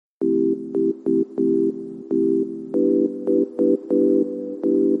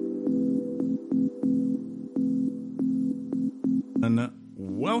And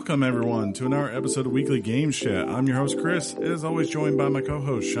welcome everyone to another episode of Weekly Games Chat. I'm your host Chris, as always joined by my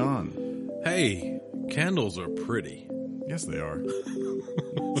co-host Sean. Hey, candles are pretty. Yes, they are.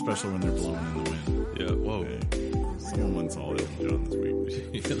 Especially when they're blowing in the wind. Yeah, whoa. Hey, someone once saw Elton John this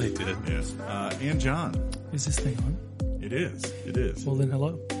week. Yeah, they did. Yes. And John. Is this thing on? It is. It is. Well, then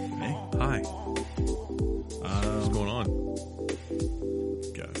hello. Hey. Hi. What's going on?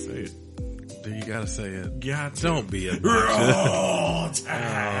 Gotta say it. Do you gotta say it? Don't be obnoxious.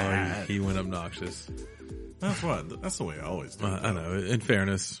 Oh, He went obnoxious. That's the way I always do. I know. In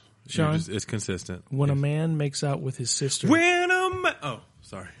fairness, Sean? it's consistent. When a man makes out with his sister, Oh,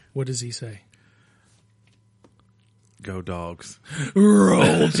 sorry. what does he say? Go dogs.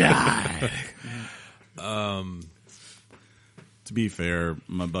 Roll Tide. To be fair,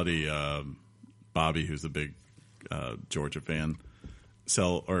 my buddy Bobby, who's a big Georgia fan,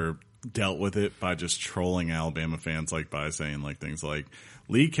 dealt with it by just trolling Alabama fans, like by saying like things like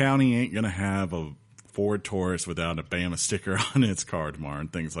Lee County ain't gonna have a Ford Taurus without a Bama sticker on its car tomorrow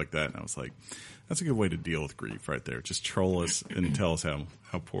and things like that. And I was like, that's a good way to deal with grief right there. Just troll us and tell us how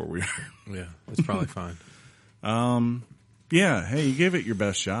poor we are. Yeah, it's probably fine. Yeah, hey, you gave it your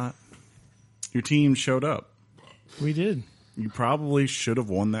best shot. Your team showed up. We did. You probably should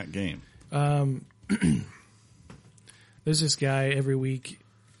have won that game. There's this guy every week.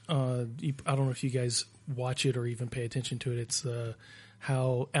 I don't know if you guys watch it or even pay attention to it. It's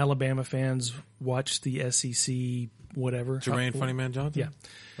how Alabama fans watch the SEC, whatever. Jermaine Funny Man Johnson? Yeah.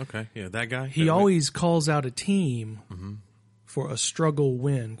 Okay, yeah, that guy. He always calls out a team for a struggle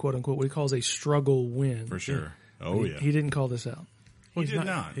win, quote unquote, what he calls a struggle win. For sure. Oh, yeah. He didn't call this out. He did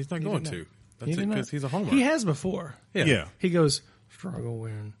not. He's not going to. That's He it, did not. because he's a homer. He has before. Yeah. He goes, struggle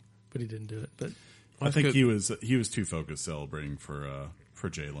win, but he didn't do it. But I think he was too focused celebrating for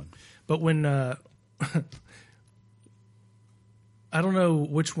Jalen. But when I don't know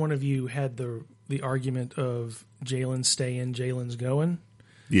which one of you had the argument of Jalen's staying, Jalen's going,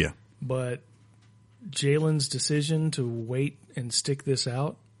 Yeah. but Jalen's decision to wait and stick this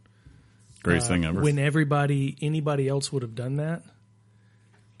out, Greatest thing ever. when anybody else would have done that,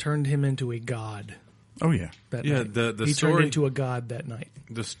 turned him into a god. Oh, yeah. That Yeah, night. the he story, turned into a god that night.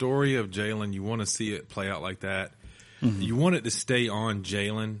 The story of Jalen, you want to see it play out like that. You want it to stay on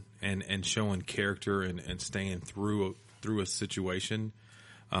Jalen and showing character and staying through a situation.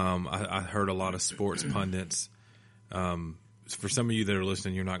 I heard a lot of sports pundits. For some of you that are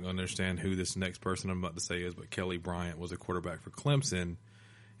listening, you're not going to understand who this next person I'm about to say is, but Kelly Bryant was a quarterback for Clemson,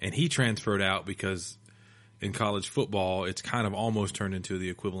 and he transferred out because in college football, it's kind of almost turned into the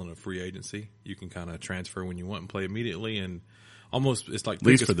equivalent of free agency. You can kind of transfer when you want and play immediately, and almost it's like At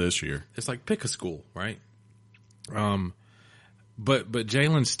least for this year. It's like pick a school, right? But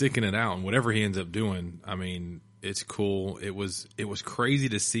Jalen's sticking it out, and whatever he ends up doing, I mean, it's cool. It was crazy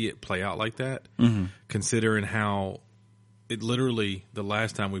to see it play out like that, considering how it literally the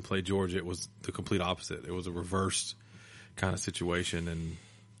last time we played Georgia, it was the complete opposite. It was a reversed kind of situation, and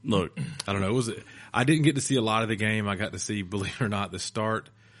Look, I don't know. I didn't get to see a lot of the game. I got to see, believe it or not, the start.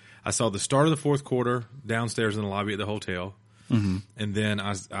 I saw the start of the fourth quarter downstairs in the lobby at the hotel. And then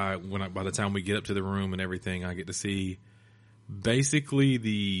by the time we get up to the room and everything, I get to see basically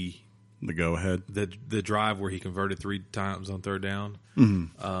the go ahead. the drive where he converted 3 times on third down.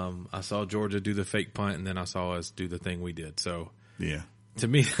 I saw Georgia do the fake punt, and then I saw us do the thing we did. So Yeah. to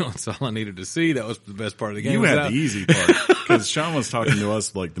me, that's all I needed to see. That was the best part of the game. You had the easy part because Sean was talking to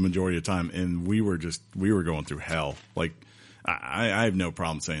us like the majority of the time, and we were going through hell. Like I have no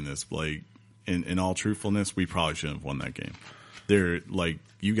problem saying this. Like in all truthfulness, we probably shouldn't have won that game.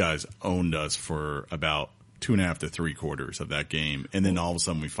 You guys owned us for about 2.5 to 3 quarters of that game, and then all of a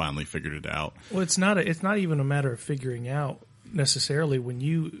sudden we finally figured it out. Well, it's not even a matter of figuring out necessarily.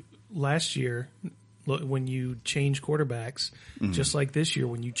 Last year, when you change quarterbacks, just like this year,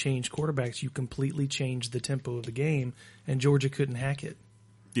 when you change quarterbacks, you completely changed the tempo of the game, and Georgia couldn't hack it.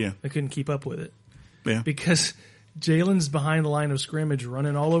 Yeah, They couldn't keep up with it. yeah. Because Jalen's behind the line of scrimmage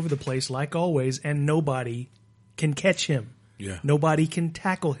running all over the place like always, and nobody can catch him. Yeah. Nobody can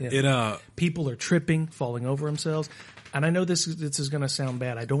tackle him. It People are tripping, falling over themselves. And I know this is going to sound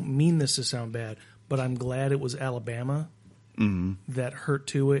bad. I don't mean this to sound bad, but I'm glad it was Alabama that hurt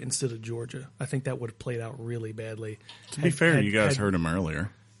Tua instead of Georgia. I think that would have played out really badly. To be fair, you guys heard him earlier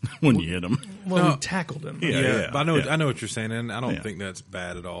when you hit him. Well, No. he tackled him. Yeah. but I know what you're saying, and I don't think that's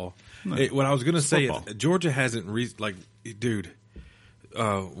bad at all. What I was going to say football. is Georgia hasn't dude.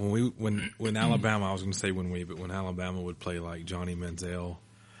 When Alabama, I was going to say but when Alabama would play like Johnny Manziel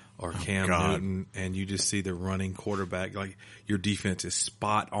or Cam Newton, and you just see the running quarterback, like your defense is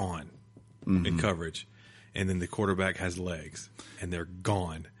spot on in coverage. and then the quarterback has legs, and they're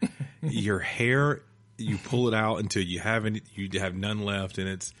gone. Your hair, you pull it out until you have none left, and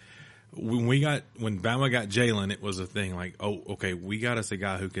it's when Bama got Jalen, it was a thing like, oh, okay, we got us a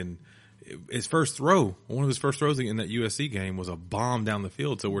guy who can. His first throw, one of his first throws in that USC game was a bomb down the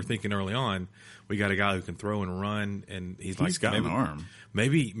field. So we're thinking early on, we got a guy who can throw and run, and he's got an arm.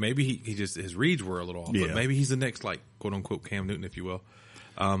 Maybe he just his reads were a little off, but maybe he's the next like quote unquote Cam Newton, if you will.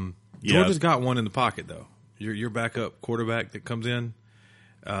 Georgia's got one in the pocket though. Your backup quarterback that comes in,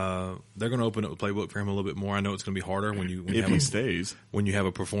 they're going to open up the playbook for him a little bit more. I know it's going to be harder when you if he stays. When you have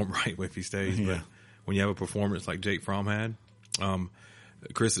a if he stays, but when you have a performance like Jake Fromm had.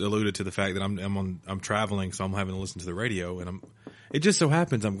 Chris alluded to the fact that I'm traveling, so I'm having to listen to the radio, and it just so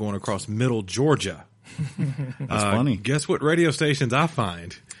happens I'm going across Middle Georgia. That's funny. Guess what radio stations I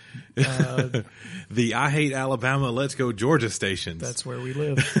find? The I Hate Alabama, Let's Go Georgia stations. That's where we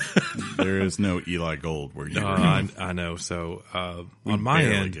live. There is no Eli Gold where you. I know. So on my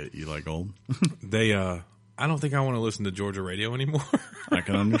end, get Eli Gold. They I don't think I want to listen to Georgia radio anymore. I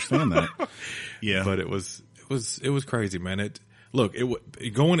can understand that. Yeah, but it was crazy, man.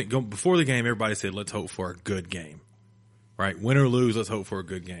 Going before the game, everybody said, let's hope for a good game, right? Win or lose, let's hope for a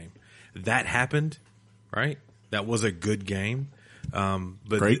good game. That happened, right? That was a good game.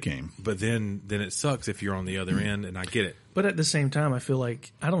 But great game. But then it sucks if you're on the other end, and I get it. But at the same time, I feel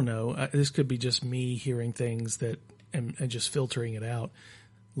like, I don't know, this could be just me hearing things that and just filtering it out.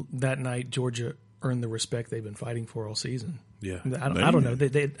 That night, Georgia earned the respect they've been fighting for all season. Yeah. I don't know.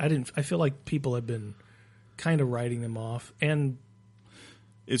 I feel like people have been kind of writing them off, and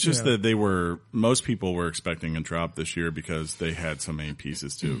it's just that most people were expecting a drop this year because they had so many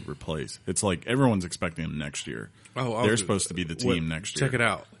pieces to replace. It's like everyone's expecting them next year. They're supposed to be the team next year. Check it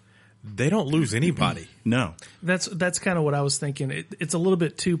out. They don't lose anybody. No. That's kind of what I was thinking. It's a little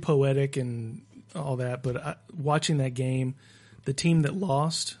bit too poetic and all that, but watching that game, the team that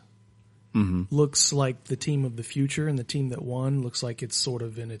lost looks like the team of the future, and the team that won looks like it's sort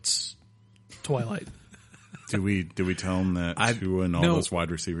of in its twilight. Do we tell them that Tua and all those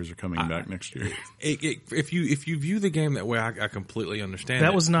wide receivers are coming back next year? If you view the game that way, I completely understand.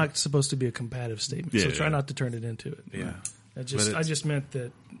 That was not supposed to be a combative statement, so try not to turn it into it. Yeah, I just meant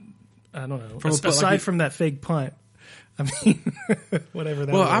that, I don't know. Aside from that fake punt, I mean, whatever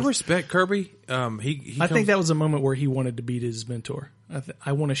that was. Well, I respect Kirby. I think that was a moment where he wanted to beat his mentor.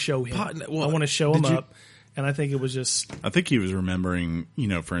 I want to show him. I want to show him up, and I think it was just. I think he was remembering,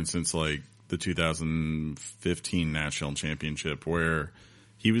 for instance, like the 2015 national championship where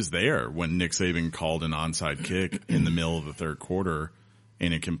he was there when Nick Saban called an onside kick in the middle of the third quarter,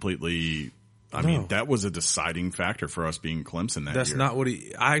 and it completely. I mean, that was a deciding factor for us being Clemson that year. That's not what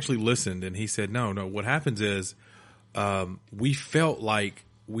I actually listened, and he said, no. What happens is we felt like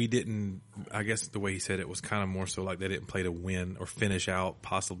we didn't, I guess the way he said it was kind of more so like they didn't play to win or finish out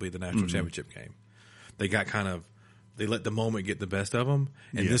possibly the national championship game. They got they let the moment get the best of them,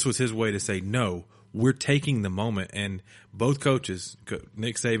 and this was his way to say, no, we're taking the moment. And both coaches,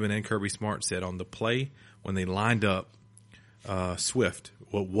 Nick Saban and Kirby Smart, said on the play when they lined up Swift,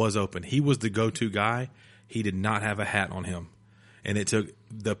 what was open, he was the go-to guy. He did not have a hat on him, and it took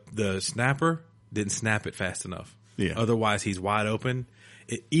the snapper didn't snap it fast enough. Yeah. Otherwise, he's wide open.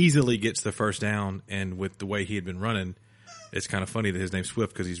 It easily gets the first down, and with the way he had been running, it's kind of funny that his name's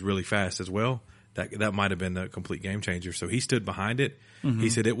Swift because he's really fast as well. That might have been the complete game changer. So he stood behind it. He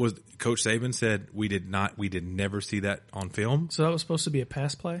said it was. Coach Saban said we did never see that on film. So that was supposed to be a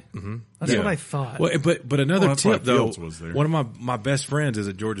pass play. That's what I thought. Well, but another tip though. Was there. One of my best friends is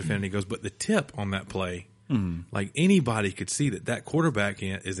a Georgia fan. And he goes, but the tip on that play, like anybody could see that quarterback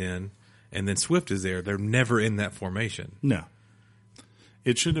is in, and then Swift is there. They're never in that formation. No.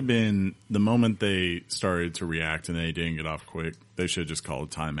 It should have been the moment they started to react and they didn't get off quick. They should have just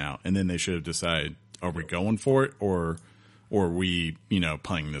called a timeout, and then they should have decided: are we going for it, or are we,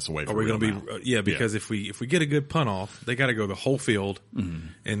 playing this away? Are we going to be? Because if we get a good punt off, they got to go the whole field,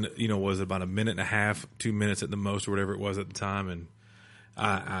 and was it about a minute and a half, 2 minutes at the most, or whatever it was at the time, and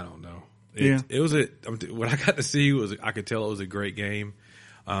I don't know. It was what I got to see was I could tell it was a great game.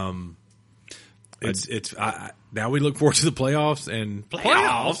 Now we look forward to the playoffs, and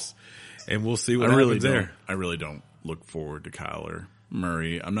we'll see what happens there. I really don't look forward to Kyler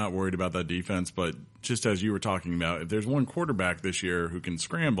Murray. I'm not worried about that defense, but just as you were talking about, if there's one quarterback this year who can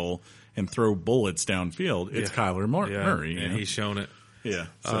scramble and throw bullets downfield, it's Kyler Murray. And he's shown it. Yeah,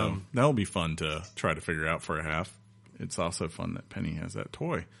 so that'll be fun to try to figure out for a half. It's also fun that Penny has that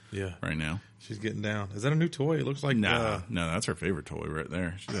toy right now. She's getting down. Is that a new toy? It looks like... No, that's her favorite toy right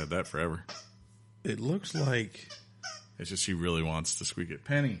there. She's had that forever. It looks like... It's just she really wants to squeak it.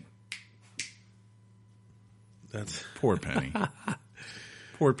 Penny. That's Poor Penny.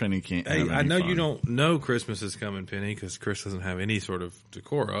 Poor Penny can't. Hey, have any I know fun. you don't know Christmas is coming, Penny, because Chris doesn't have any sort of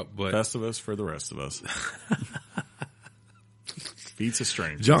decor up. But Festivus for the rest of us. Feats of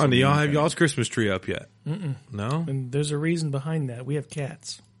strength. John, do y'all Penny. have y'all's Christmas tree up yet? No. And there's a reason behind that. We have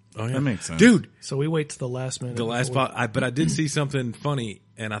cats, Oh yeah, That makes sense. dude. so we wait to the last minute. The last before- spot, but I did see something funny,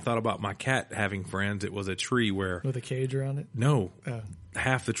 and I thought about my cat having friends. It was a tree where with a cage around it. no, Oh.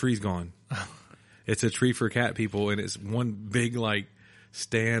 half the tree's gone. It's a tree for cat people, and it's one big like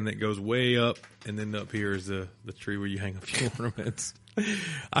stand that goes way up, and then up here is the tree where you hang a few ornaments.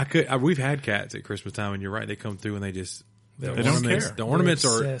 We've had cats at Christmas time, and you're right, they come through and they just They don't care. The ornaments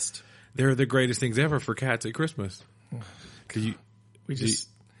They're are obsessed. they're the greatest things ever for cats at Christmas. We just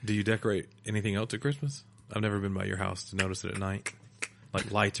Do you decorate anything else at Christmas? I've never been by your house to notice it at night, like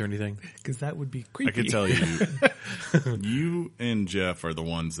lights or anything. because that would be creepy. I can tell you, you and Jeff are the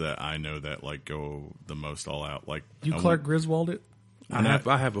ones that I know that like go the most all out. Like You I Clark went- Griswold it. I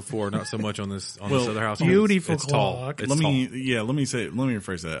have before, not so much on this Well, other house. beautiful it's tall. clock. It's let me tall. let me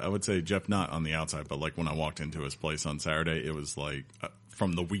rephrase that. I would say Jeff not on the outside, but like when I walked into his place on Saturday, it was like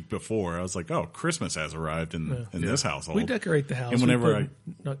from the week before. I was like, oh, Christmas has arrived in this household. We decorate the house. And We whenever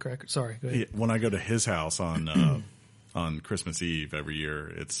put nutcracker. Sorry, go ahead. when I go to his house on on Christmas Eve every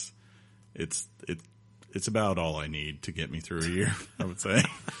year, it's about all I need to get me through a year. I would say.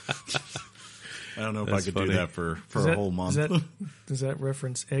 I don't know if That's I could funny. do that for Does a that- whole month. Does that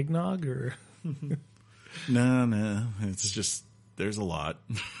reference eggnog or No, it's just there's a lot.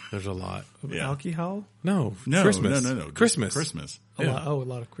 There's a lot. Yeah. alcohol? No, No, Christmas. no. Just Christmas. Christmas. A Yeah. lot, a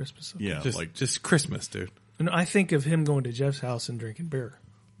lot of Christmas. Okay. Yeah, Just, like just Christmas, dude. And I think of him going to Jeff's house and drinking beer.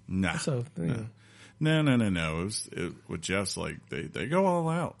 nah. So you know, No. With Jeff's like they go all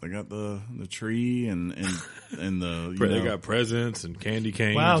out. They got the tree and the They got presents and candy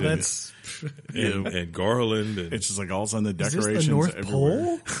canes. wow, and, that's and garland. And it's just like all of a sudden the is this decorations the North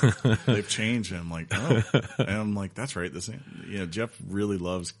everywhere. Pole? They've changed. And I'm like, oh, and I'm like, that's right. The same. Jeff really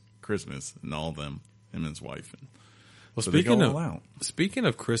loves Christmas and all of them. Him and his wife. well, So they speaking go of all out. speaking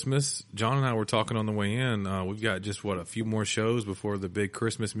of Christmas, John and I were talking on the way in. We've got just a few more shows before the big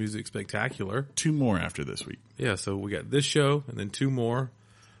Christmas music spectacular. 2 more after this week. Yeah, so we got this show and then 2 more.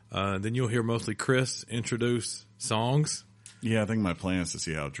 Then you'll hear mostly Chris introduce songs. Yeah, I think my plan is to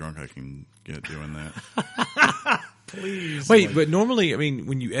see how drunk I can get doing that. Please. Wait, but normally, I mean,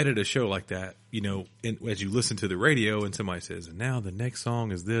 when you edit a show like that, as you listen to the radio and somebody says, and now the next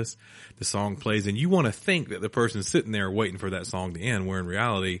song is this, the song plays, and you want to think that the person's sitting there waiting for that song to end, where in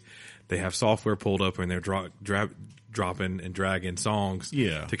reality, they have software pulled up and they're dropping and dragging songs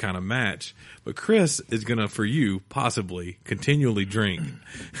Yeah. to kind of match. But Chris is going to, for you, possibly continually drink.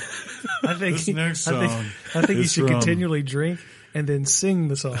 I think This next I think, song I think you is should from- continually drink and then sing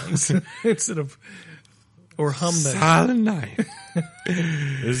the songs instead of or hum them. Silent night,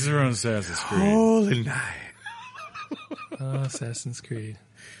 This is from Assassin's Creed. holy night. Assassin's Creed.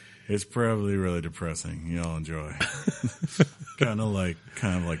 It's probably really depressing. Y'all enjoy. kind of like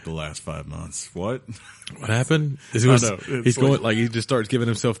the last 5 months. What? What happened? know. It's He's like- going like he just starts giving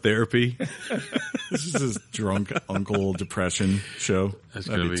himself therapy. This is this drunk uncle depression show. That's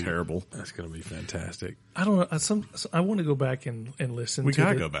That'd gonna be be- terrible. That's going to be fantastic. I don't know. I want to go back and listen. We to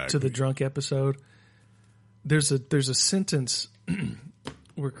gotta the, go back. to the drunk episode. There's a sentence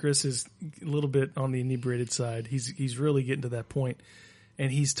where Chris is a little bit on the inebriated side. He's really getting to that point,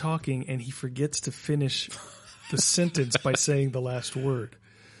 and he's talking and he forgets to finish the sentence by saying the last word.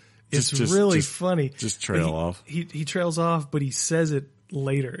 It's Just- really just- funny. just trail But off. He trails off, but he says it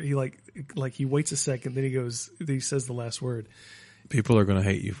later. He like he waits a second, then he says the last word. People are going to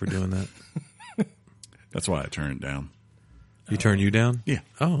hate you for doing that. That's why I turned it down. You turn you down? Yeah.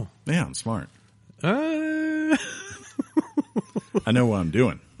 Oh. Yeah, I'm smart. I I know what I'm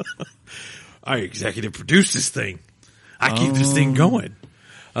doing. executive produce this thing. I keep this thing going.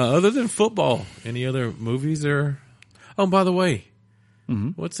 Other than football, any other movies or? Oh, by the way,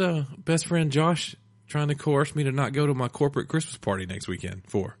 what's best friend Josh trying to coerce me to not go to my corporate Christmas party next weekend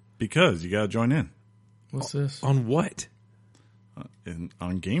for? Because you got to join in. What's this? On what?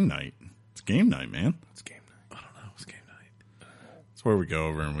 On game night. It's game night, man. It's game night. I don't know. It's game night. It's where we go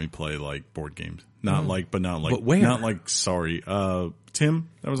over and we play like board games. Not like But where? not like, sorry. Tim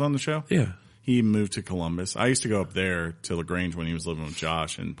that was on the show. Yeah. He moved to Columbus. I used to go up there to LaGrange when he was living with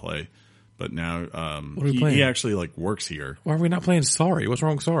Josh and play. But now, are we he playing? actually like works here Why are we not playing Sorry? What's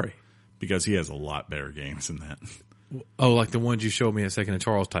wrong with Sorry? because he has a lot better games than that. Oh, like the ones you showed me at Second and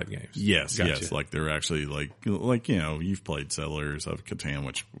Charles type games. Yes, Gotcha. yes. Like they're actually like you've played Settlers of Catan,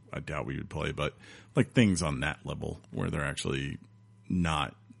 which I doubt we would play, but like things on that level where they're actually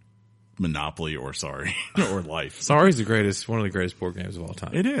not Monopoly or Sorry or Life. Sorry's one of the greatest board games of all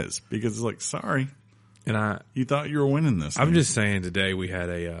time. It is, because it's like, sorry, And you thought you were winning this. I'm thing. just saying, today we had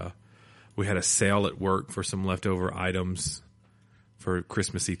a sale at work for some leftover items for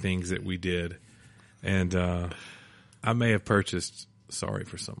Christmassy things that we did, and I may have purchased Sorry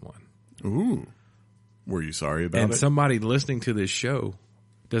for someone. Ooh. Were you sorry about And it? somebody listening to this show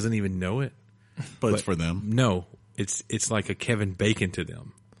doesn't even know it. But it's for them. No, it's like a Kevin Bacon to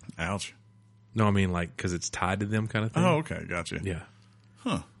them. Ouch. No, I mean like because it's tied to them kind of thing. Oh, okay. Gotcha. Yeah.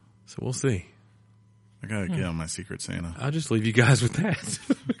 Huh. So we'll see. I got to get on my Secret Santa. I'll just leave you guys with that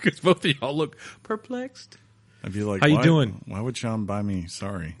because both of y'all look perplexed. I'd be like, How you why- doing? Why would Sean buy me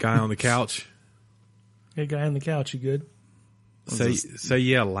Sorry? Guy on the couch, Hey, guy on the couch, you good? say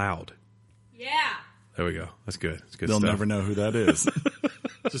yeah loud. Yeah. There we go. That's good. That's good They'll stuff. never know who that is.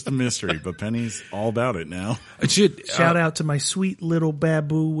 Just a mystery, but Penny's all about it now. It should Shout out to my sweet little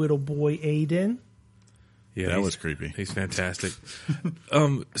baboo little boy, Aiden. Yeah, That he's- was creepy. He's fantastic.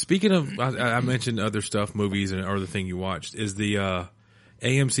 Speaking of, I mentioned other stuff, movies, or the thing you watched. Is the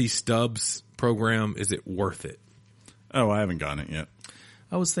AMC Stubs program? Is it worth it? Oh, I haven't gotten it yet.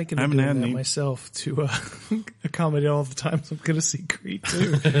 I was thinking I of haven't doing had that any. myself to accommodate all the times I'm going to see Creed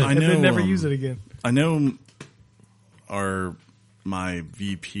 2. I and know. then never use it again. I know my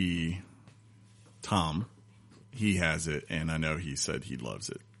VP, Tom, he has it, and I know he said he loves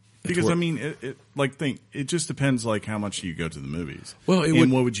it. Because I mean, it just depends like how much you go to the movies. Well, it and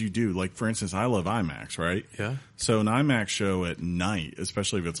would- what would you do? Like for instance, I love IMAX, right? Yeah. So an IMAX show at night,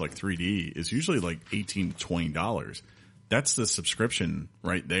 especially if it's like 3D, is usually like $18 to $20. That's the subscription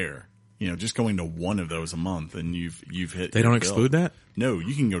right there. You know, just going to one of those a month, and you've hit. They your don't bill. exclude that? No,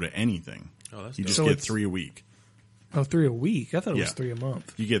 you can go to anything. Oh, that's you dope. just So get it's- 3 a week. Oh, 3 a week? I thought it was Yeah. 3 a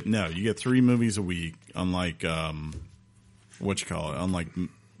month. You get 3 movies a week. Unlike unlike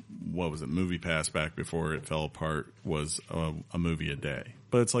what was it? Movie Pass back before it fell apart was a movie a day.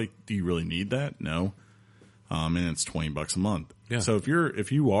 But it's like, do you really need that? No. And it's $20 a month. Yeah. So if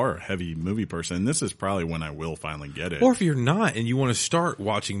you are a heavy movie person, this is probably when I will finally get it. Or if you're not and you want to start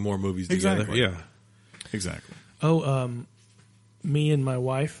watching more movies together, Exactly. yeah. Exactly. Oh, me and my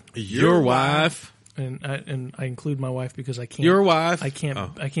wife, Your wife, and I include my wife because I can't. your wife. I can't.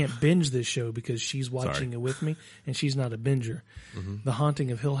 Oh. I can't binge this show because she's watching Sorry. it with me, and she's not a binger. The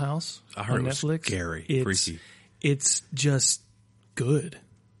Haunting of Hill House I heard on it was Netflix. scary, It's, freaky. It's just good.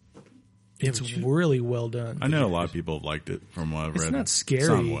 It's really well done. I know a lot of people have liked it from what I've It's read. not scary. It's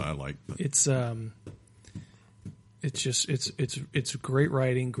not what I like. But It's just it's great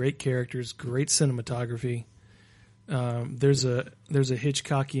writing, great characters, great cinematography. There's a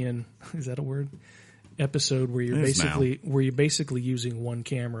Hitchcockian, is that a word? Episode where you're It is basically using one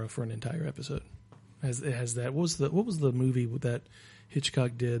camera for an entire episode. It has that. What was the movie that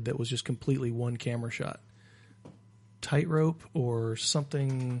Hitchcock did that was just completely one camera shot? Tightrope or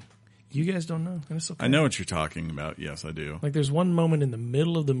something? You guys don't know? And it's okay. I know what you're talking about. Yes, I do. Like there's one moment in the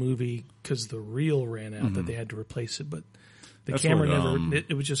middle of the movie because the reel ran out that they had to replace it, but the That's camera what, never.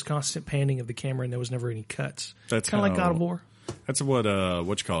 It was just constant panning of the camera, and there was never any cuts. That's kind of like how- God of War. That's what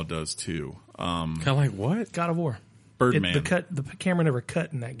whatchamacallit does too. Kind of like what? God of War. Birdman. The camera never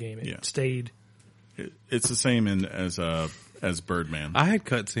cut in that game. It Yeah. stayed. It's the same as Birdman. I had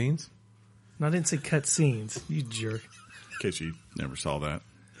cutscenes. No, I didn't say cut scenes. You jerk. In case you never saw that,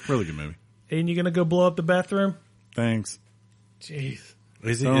 really good movie. Hey, and you gonna go blow up the bathroom? Thanks. Jeez.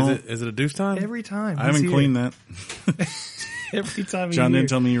 Is No. it a deuce time? Every time. I haven't cleaned that. Every time. John he's didn't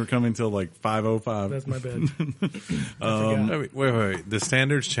tell me you were coming till like 5:05. That's my bad. Wait. The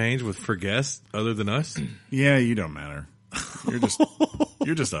standards change for guests other than us? Yeah, you don't matter. You're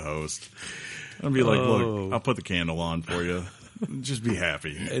just a host. I'll be like, look, I'll put the candle on for you. Just be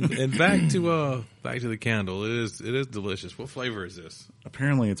happy. And back to the candle. It is delicious. What flavor is this?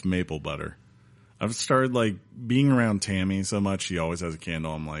 Apparently, it's maple butter. I've started like being around Tammy so much. She always has a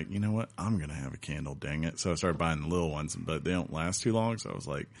candle. I'm like, you know what? I'm gonna have a candle. Dang it! So I started buying the little ones, but they don't last too long. So I was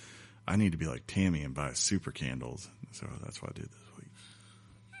like, I need to be like Tammy and buy super candles. So that's what I did this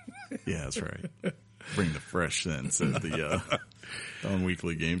week. Yeah, that's right. Bring the fresh scent, says the on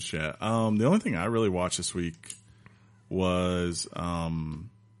Weekly Games Chat. The only thing I really watched this week was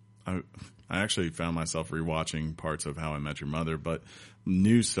I actually found myself rewatching parts of How I Met Your Mother, but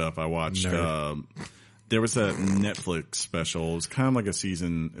new stuff I watched. There was a Netflix special. It was kind of like a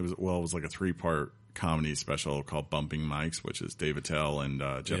season. It was like a 3-part comedy special called Bumping Mics, which is Dave Attell and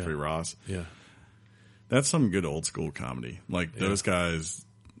Jeffrey Ross. Yeah. That's some good old school comedy. Like those guys,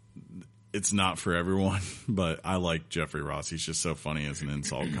 it's not for everyone, but I like Jeffrey Ross. He's just so funny as an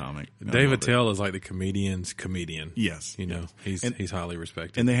insult comic. Dave Attell is like the comedian's comedian. Yes. You know, he's highly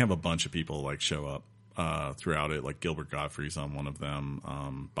respected. And they have a bunch of people like show up throughout it, like Gilbert Gottfried's on one of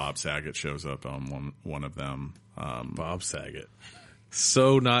them. Bob Saget shows up on one of them. Bob Saget.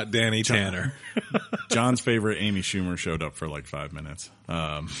 So not Danny Tanner. John's favorite, Amy Schumer, showed up for like 5 minutes.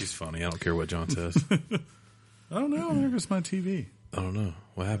 She's funny. I don't care what John says. I don't know. There goes my TV. I don't know.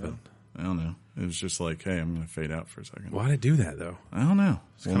 What happened? I don't know. It was just like, hey, I'm going to fade out for a second. Why did it do that, though? I don't know.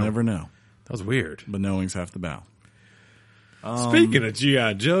 We'll never know. That was weird. But knowing's half the battle. Speaking of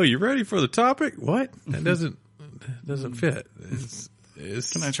G.I. Joe, you ready for the topic? What? That doesn't fit.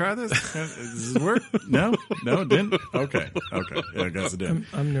 Can I try this? Does it work? No, it didn't. Okay. Yeah, I guess it did.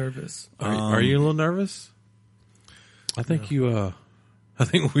 I'm nervous. Are you a little nervous? I think I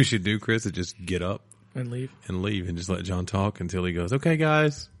think what we should do, Chris, is just get up And leave. and just let John talk until he goes, okay,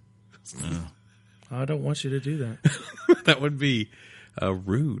 guys. I don't want you to do that. That would be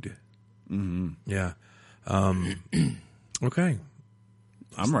rude. Mm-hmm. Yeah. Okay.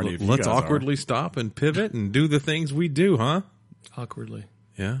 I'm ready. If you Let's guys awkwardly stop and pivot and do the things we do, huh? Awkwardly.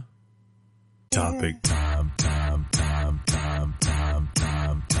 Yeah. Topic time.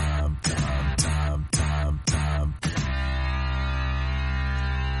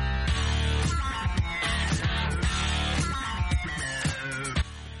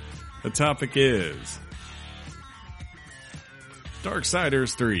 The topic is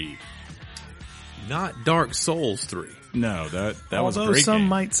Darksiders 3. Not Dark Souls 3. No, that was a Although great some game.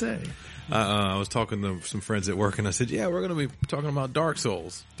 might say. I was talking to some friends at work, and I said, yeah, we're going to be talking about Dark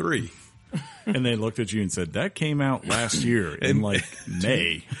Souls 3. And they looked at you and said, that came out last year in like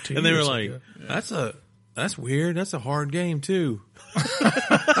May. 2 And they were years like, ago. that's weird. That's a hard game, too.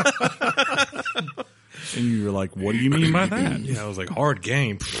 And you were like, what do you mean by that? Yeah, I was like, hard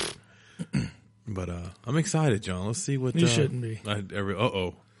game. But I'm excited, John. Let's see what... You shouldn't be.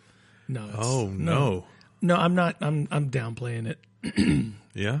 Uh-oh. No. Oh, no. No, I'm not. I'm downplaying it.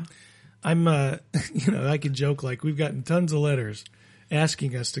 Yeah? I'm, I could joke like we've gotten tons of letters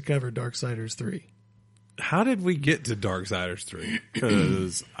asking us to cover Darksiders 3. How did we get to Darksiders 3?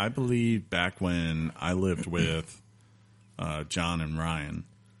 Because I believe back when I lived with John and Ryan,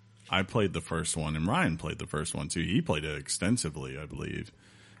 I played the first one, and Ryan played the first one too. He played it extensively, I believe.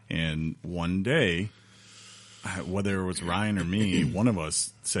 And one day, whether it was Ryan or me, one of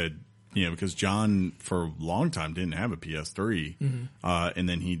us said, because John for a long time didn't have a PS3, and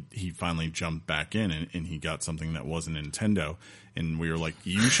then he finally jumped back in and he got something that wasn't Nintendo, and we were like,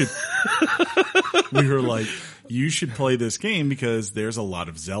 you should play this game because there's a lot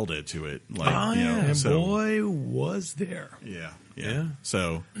of Zelda to it. Like, And boy, was there. Yeah. Yeah.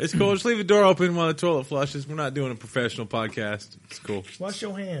 So It's cool. Just leave the door open while the toilet flushes. We're not doing a professional podcast. It's cool. Wash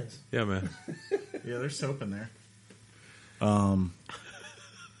your hands. Yeah, man. yeah, there's soap in there.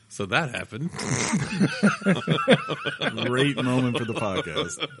 So that happened. Great moment for the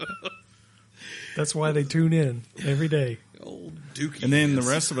podcast. That's why they tune in every day. Old Dookie. And then the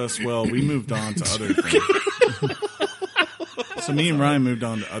rest of us, we moved on to other things. So me and Ryan moved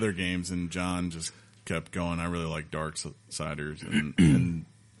on to other games, and John just kept going. I really like Darksiders, and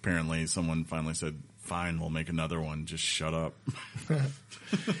apparently someone finally said, fine, we'll make another one. Just shut up.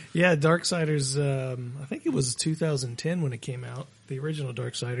 Yeah, Darksiders, I think it was 2010 when it came out, the original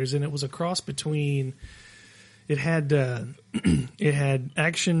Darksiders, and it was a cross between, it had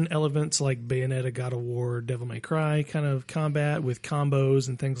action elements like Bayonetta, God of War, Devil May Cry kind of combat with combos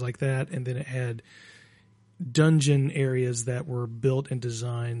and things like that, and then it had dungeon areas that were built and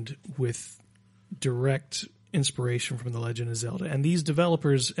designed with direct inspiration from The Legend of Zelda. And these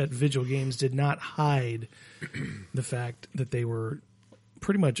developers at Vigil Games did not hide the fact that they were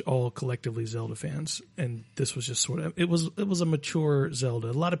pretty much all collectively Zelda fans, and this was just sort of it was a mature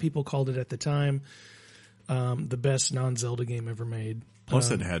Zelda. A lot of people called it at the time the best non-Zelda game ever made. Plus,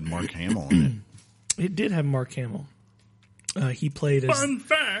 it had Mark Hamill in it. It did have Mark Hamill. He played as Fun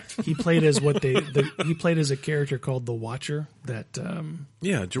fact. he played as he played as a character called the Watcher that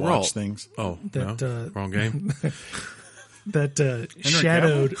Yeah, Geralt. Watch things. Oh, That, no. Wrong game. that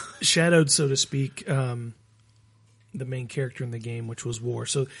shadowed, so to speak, the main character in the game, which was War.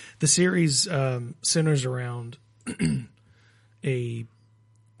 So the series centers around a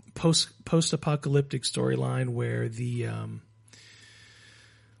post-apocalyptic storyline where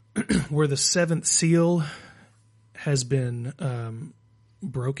the seventh seal has been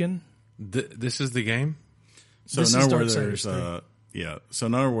broken. This is the game? So This in is other words, Darksiders 3. So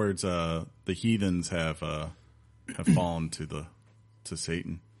in other words, the heathens have fallen to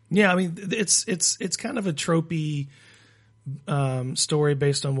Satan. Yeah, I mean it's kind of a tropey story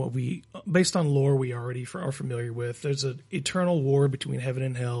based on lore we already are familiar with. There's an eternal war between heaven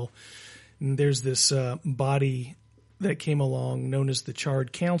and hell. And there's this body that came along known as the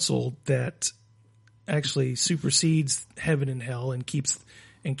Charred Council that actually supersedes heaven and hell and keeps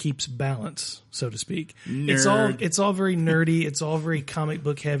balance, so to speak. Nerd. It's all very nerdy. It's all very comic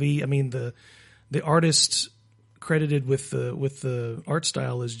book heavy. I mean, the artist credited with the art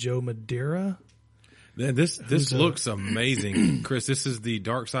style is Joe Madeira. This looks amazing, Chris. This is the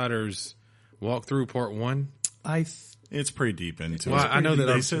Darksiders walkthrough part 1. It's pretty deep into Well, it. I know that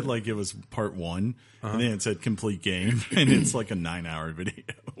they I'm- said like it was part 1, and then it said complete game, and it's like a 9-hour video.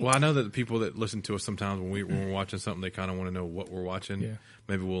 Well, I know that the people that listen to us sometimes when we're watching something, they kind of want to know what we're watching. Yeah.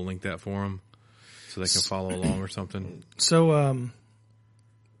 Maybe we'll link that for them so they can follow along or something. So,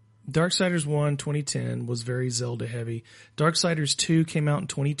 Darksiders 1, 2010 was very Zelda heavy. Darksiders 2 came out in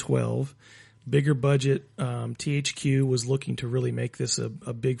 2012. Bigger budget. THQ was looking to really make this a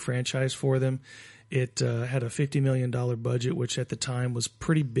big franchise for them. It had a $50 million budget, which at the time was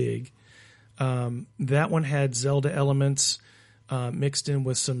pretty big. That one had Zelda elements mixed in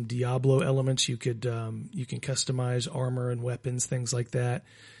with some Diablo elements. You can customize armor and weapons, things like that.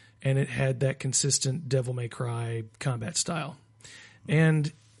 And it had that consistent Devil May Cry combat style.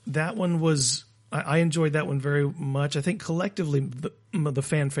 And that one was, I enjoyed that one very much. I think collectively the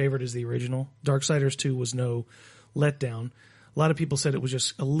fan favorite is the original. Darksiders 2 was no letdown. A lot of people said it was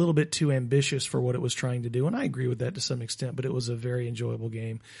just a little bit too ambitious for what it was trying to do, and I agree with that to some extent, but it was a very enjoyable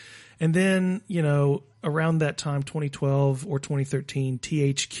game. And then, around that time, 2012 or 2013,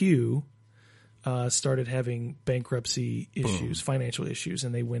 THQ started having bankruptcy issues, financial issues,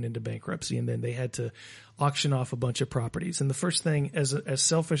 and they went into bankruptcy, and then they had to auction off a bunch of properties. And the first thing, as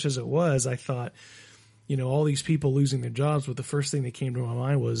selfish as it was, I thought, all these people losing their jobs, but the first thing that came to my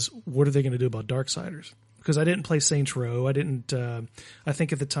mind was, what are they going to do about Darksiders? Because I didn't play Saints Row. I didn't. I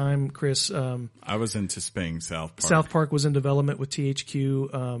think at the time, Chris, I was anticipating South Park. South Park was in development with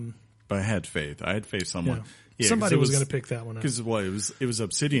THQ. But I had faith. I had faith someone. Yeah, somebody was going to pick that one up. Because it was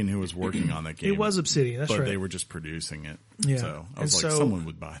Obsidian who was working on that game. It was Obsidian. That's but right. they were just producing it. Yeah. So I And was like, so- someone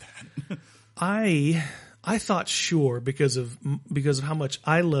would buy that. I thought sure because of how much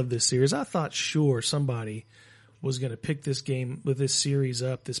I love this series. I thought sure somebody was going to pick this game with this series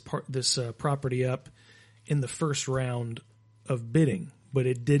up, this property up in the first round of bidding, but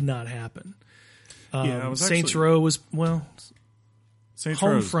it did not happen. Yeah, I was Saints actually- Row was Saints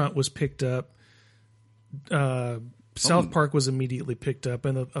Row. Homefront was picked up. South Park was immediately picked up,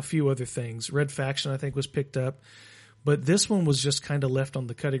 and a few other things. Red Faction, I think, was picked up. But this one was just kind of left on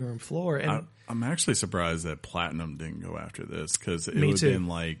the cutting room floor. And I'm actually surprised that Platinum didn't go after this because it Me would too. have been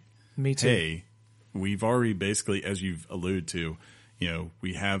like, Me too. hey, we've already basically, as you've alluded to,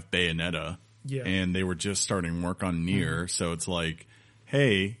 we have Bayonetta, Yeah. and they were just starting work on Nier, so it's like,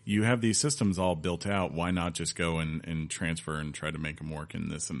 hey, you have these systems all built out. Why not just go and transfer and try to make them work in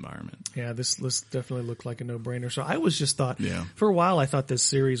this environment? yeah, this definitely looked like a no-brainer. So I was just thought, Yeah. for a while I thought this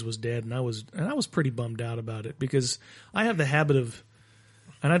series was dead, and I was pretty bummed out about it because I have the habit of,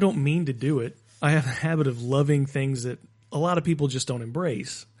 and I don't mean to do it, I have the habit of loving things that a lot of people just don't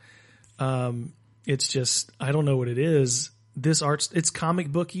embrace. It's just, I don't know what it is. This it's comic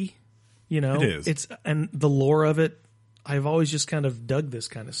booky, It is. And the lore of it, I've always just kind of dug this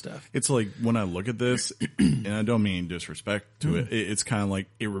kind of stuff. It's like when I look at this, and I don't mean disrespect to it's kind of like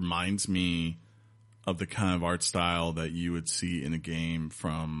it reminds me of the kind of art style that you would see in a game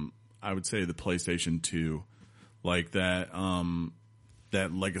from, I would say, the PlayStation 2, like that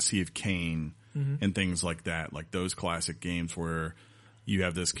Legacy of Kain and things like that, like those classic games where you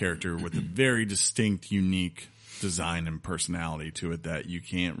have this character with a very distinct, unique design and personality to it that you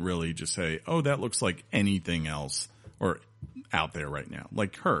can't really just say, oh, that looks like anything else or out there right now.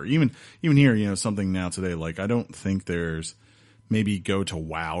 Like her, even here, something now today, like I don't think there's, maybe go to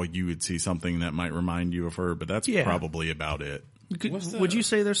WoW, you would see something that might remind you of her, but that's Yeah. probably about it. Would you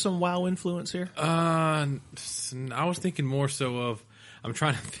say there's some WoW influence here? I was thinking more so of, I'm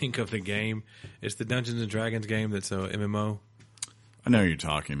trying to think of the game. It's the Dungeons and Dragons game that's a MMO. I know who you're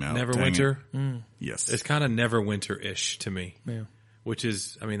talking about. Dang Neverwinter. it. Yes. It's kind of Neverwinter-ish to me. Yeah. Which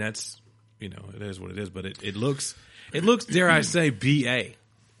is, I mean, that's, it is what it is, but it looks, dare I say, BA.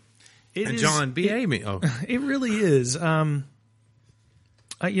 It And is- John, BA me. Oh, It really is. I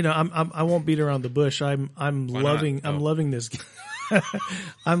won't beat around the bush. I'm Why loving. not? I'm Oh. loving this.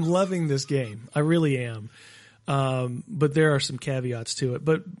 I'm loving this game. I really am. But there are some caveats to it.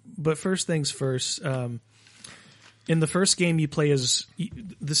 But first things first. In the first game, you play as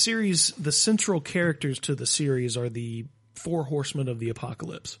the series. The central characters to the series are the 4 horsemen of the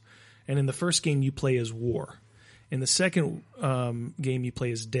apocalypse. And in the first game, you play as War. In the second game, you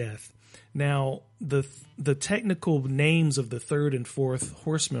play as Death. Now, the technical names of the third and fourth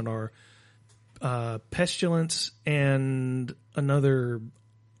horsemen are Pestilence and another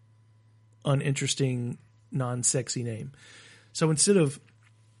uninteresting, non-sexy name. So instead of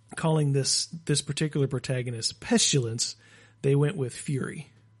calling this particular protagonist Pestilence, they went with Fury.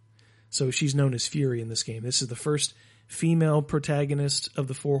 So she's known as Fury in this game. This is the first female protagonist of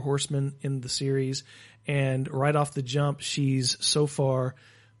the Four Horsemen in the series, and right off the jump, she's so far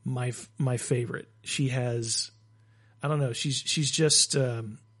my favorite. She has, I don't know, she's just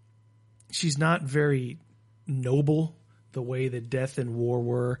she's not very noble the way that Death and War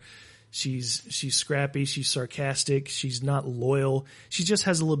were. She's scrappy, she's sarcastic, she's not loyal. She just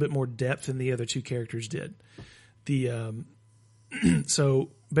has a little bit more depth than the other two characters did. So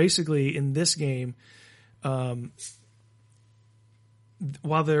basically in this game, while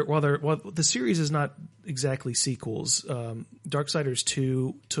the series is not exactly sequels, Darksiders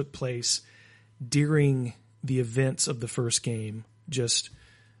 2 took place during the events of the first game.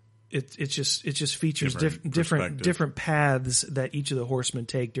 It just features different paths that each of the horsemen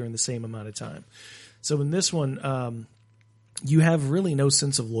take during the same amount of time. So in this one, you have really no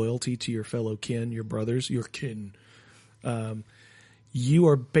sense of loyalty to your fellow kin, your brothers, your kin. You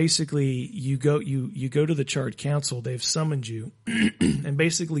are basically, you go to the Charred Council. They've summoned you, and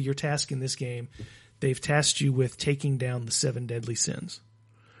basically your task in this game, they've tasked you with taking down the 7 deadly sins.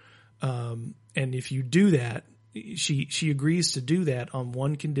 And if you do that, she agrees to do that on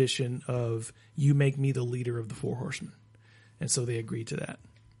one condition of you make me the leader of the Four Horsemen, and so they agreed to that.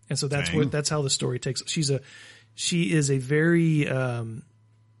 And so that's how the story takes. She is a very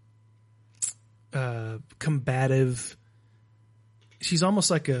combative. She's almost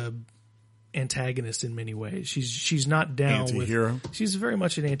like a antagonist in many ways. She's not down anti-hero. She's very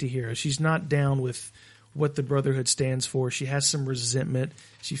much an anti-hero. She's not down with what the Brotherhood stands for. She has some resentment.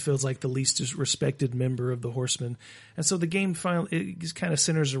 She feels like the least respected member of the Horsemen. And so the game finally it kind of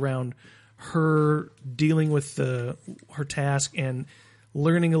centers around her dealing with her task and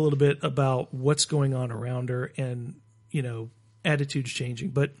learning a little bit about what's going on around her and, attitudes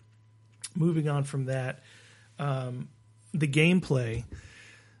changing. But moving on from that, the gameplay,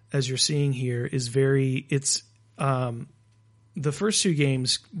 as you're seeing here, is the first 2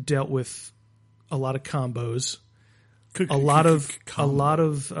 games dealt with a lot of combos, a lot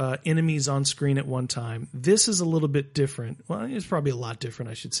of enemies on screen at one time. This is a little bit different. Well, it's probably a lot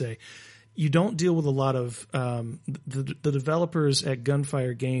different, I should say. You don't deal with a lot of the developers at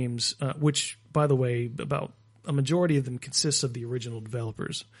Gunfire Games, which, by the way, about a majority of them consists of the original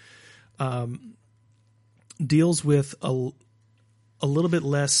developers. Deals with a little bit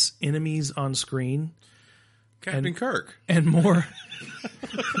less enemies on screen. Captain Kirk. And more.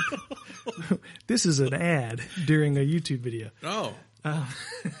 This is an ad during a YouTube video. Oh.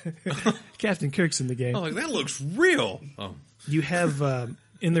 Captain Kirk's in the game. Oh, that looks real. Oh. You have,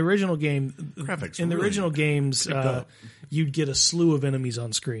 in the original game, games, you'd get a slew of enemies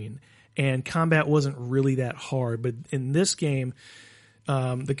on screen, and combat wasn't really that hard. But in this game,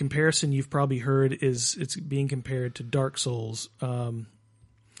 the comparison you've probably heard is it's being compared to Dark Souls.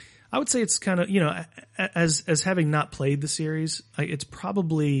 I would say it's kind of, as having not played the series, it's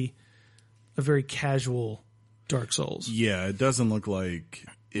probably a very casual Dark Souls. Yeah, it doesn't look like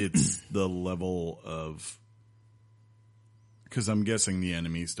it's the level of, because I'm guessing the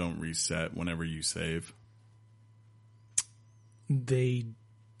enemies don't reset whenever you save. They,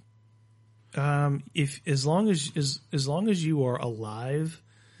 as long as you are alive,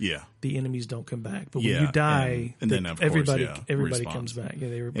 yeah, the enemies don't come back. But when you die, and then of course, everybody comes back. Yeah,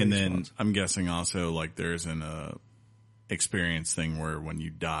 everybody and then respawns. I'm guessing also like there's an experience thing where when you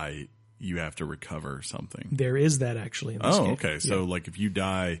die, you have to recover something. There is that actually in this game. Okay. So like if you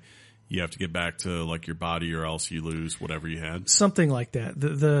die, you have to get back to like your body or else you lose whatever you had. Something like that.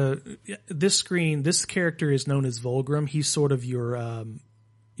 This character is known as Vulgrim. He's sort of your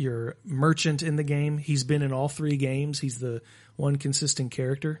merchant in the game. He's been in all 3 games. He's the one consistent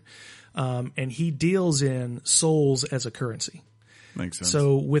character. And he deals in souls as a currency. Makes sense.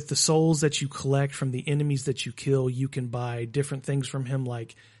 So with the souls that you collect from the enemies that you kill, you can buy different things from him,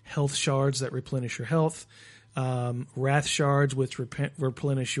 like health shards that replenish your health, wrath shards which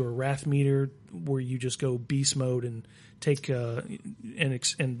replenish your wrath meter, where you just go beast mode and take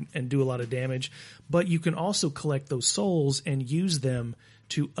and do a lot of damage. But you can also collect those souls and use them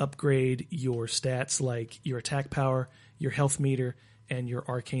to upgrade your stats, like your attack power, your health meter, and your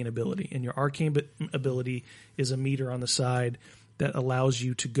arcane ability. And your arcane ability is a meter on the side that allows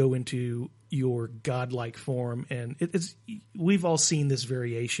you to go into your godlike form. And we've all seen this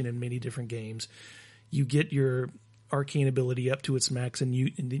variation in many different games. You get your arcane ability up to its max, and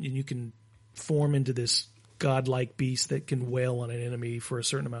you can form into this godlike beast that can wail on an enemy for a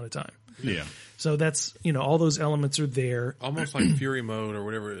certain amount of time. Yeah. So that's, all those elements are there. Almost like Fury mode or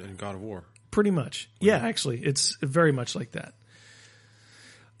whatever in God of War. Pretty much. Yeah, actually, it's very much like that.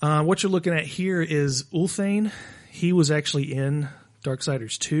 What you're looking at here is Ulthane. He was actually in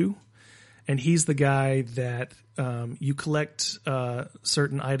Darksiders 2, and he's the guy that you collect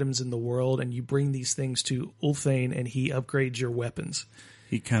certain items in the world, and you bring these things to Ulthane, and he upgrades your weapons.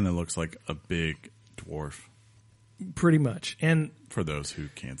 He kind of looks like a big dwarf. Pretty much. And for those who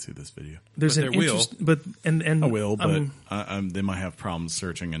can't see this video, there's but an interest, but I will, but they might have problems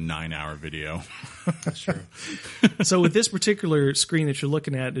searching a 9-hour video. That's true. So with this particular screen that you're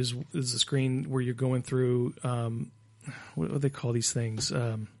looking at is a screen where you're going through what do they call these things?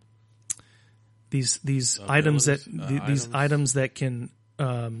 These items that can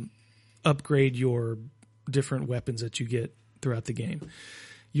upgrade your different weapons that you get throughout the game.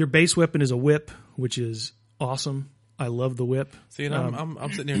 Your base weapon is a whip, which is awesome. I love the whip. See, and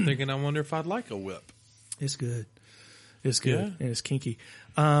I'm sitting here thinking, I wonder if I'd like a whip. It's good. It's good, Yeah. and it's kinky.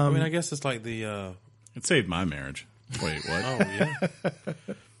 I guess it's like the. It saved my marriage. Wait, what? Oh yeah.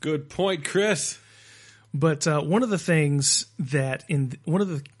 Good point, Chris. But one of the things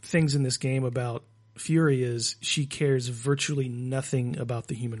in this game about Fury is she cares virtually nothing about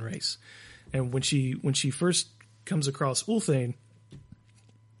the human race, and when she first comes across Ulthane,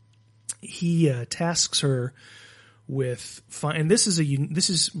 he tasks her with and this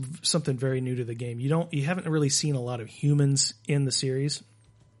is something very new to the game. You haven't really seen a lot of humans in the series,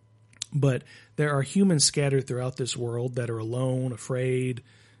 but there are humans scattered throughout this world that are alone, afraid,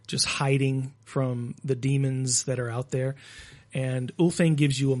 just hiding from the demons that are out there. And Ulthane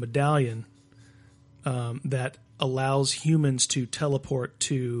gives you a medallion that allows humans to teleport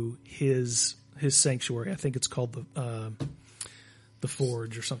to his sanctuary. I think it's called the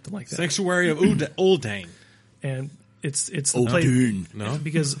Forge or something like that. Sanctuary of Ulthane. And it's the place, No?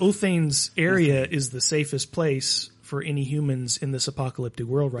 because Ulthane's area is the safest place for any humans in this apocalyptic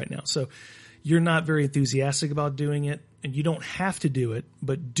world right now. So you're not very enthusiastic about doing it, and you don't have to do it,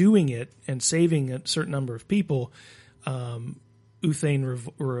 but doing it and saving a certain number of people, Ulthane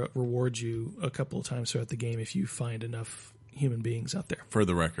rewards you a couple of times throughout the game if you find enough human beings out there. For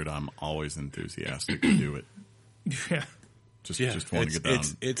the record, I'm always enthusiastic to do it. Yeah. Just want to get down.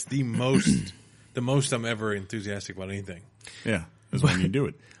 It's the most I'm ever enthusiastic about anything. Yeah, is when you do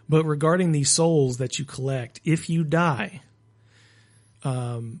it. But regarding these souls that you collect, if you die,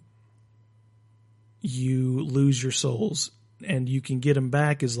 you lose your souls, and you can get them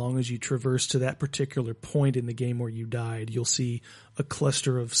back as long as you traverse to that particular point in the game where you died. You'll see a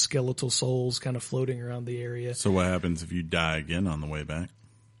cluster of skeletal souls kind of floating around the area. So what happens if you die again on the way back?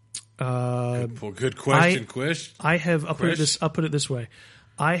 Good question, Quish. I'll put it this way.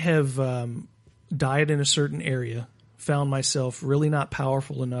 I have died in a certain area, found myself really not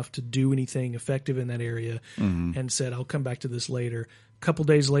powerful enough to do anything effective in that area, and said, I'll come back to this later. A couple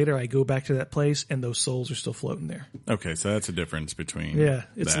days later, I go back to that place, and those souls are still floating there. Okay, so that's a difference between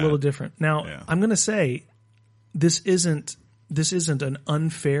it's a little different. Now, I'm going to say this isn't an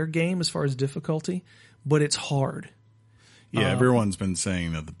unfair game as far as difficulty, but it's hard. Yeah, everyone's been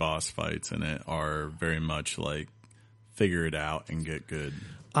saying that the boss fights in it are very much like figure it out and get good.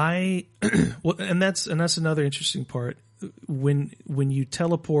 And that's another interesting part. When you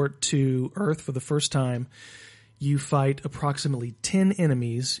teleport to Earth for the first time, you fight approximately 10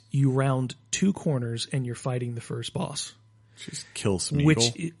 enemies. You round 2 corners, and you're fighting the first boss. Just kill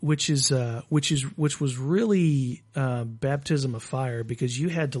Smeagol. Which was really baptism of fire, because you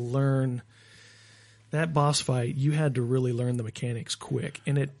had to learn that boss fight. You had to really learn the mechanics quick,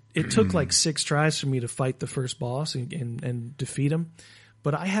 and it took like 6 tries for me to fight the first boss and defeat him.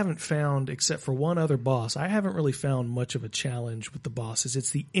 But I haven't found, except for one other boss, I haven't really found much of a challenge with the bosses.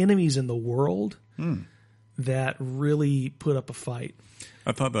 It's the enemies in the world that really put up a fight.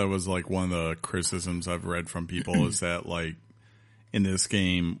 I thought that was like one of the criticisms I've read from people is that like in this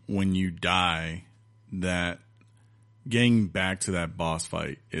game, when you die, that getting back to that boss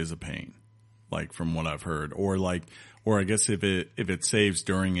fight is a pain, like from what I've heard. Or I guess if it saves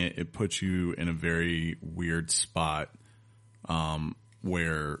during it, it puts you in a very weird spot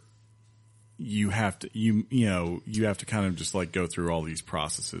where you have to kind of just like go through all these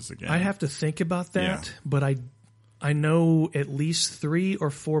processes again. I have to think about that, but I know at least 3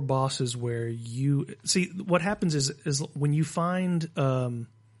 or 4 bosses where you see what happens is when you find a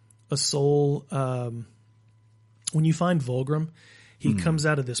soul, when you find Vulgrim, he comes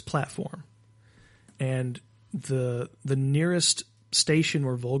out of this platform, and the nearest station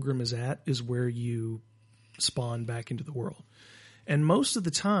where Vulgrim is at is where you spawn back into the world. And most of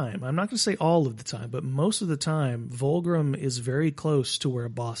the time, I'm not going to say all of the time, but most of the time, Volgrim is very close to where a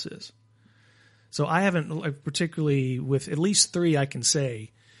boss is. So I haven't, like, particularly with at least 3, I can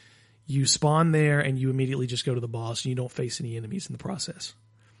say, you spawn there and you immediately just go to the boss and you don't face any enemies in the process.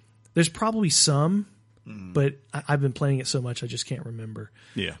 There's probably some, but I've been playing it so much I just can't remember.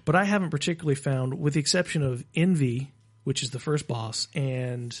 Yeah. But I haven't particularly found, with the exception of Envy, which is the first boss,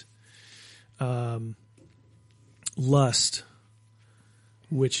 and Lust,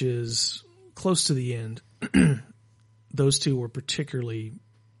 which is close to the end, those 2 were particularly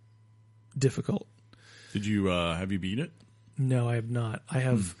difficult. Did you have you beat it? No, I have not. I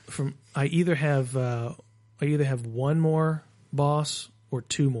have I either have one more boss or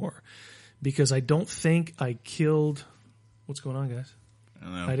 2 more, because I don't think I killed. What's going on, guys? I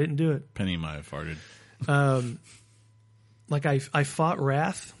don't know. I didn't do it. Penny might have farted. Like I fought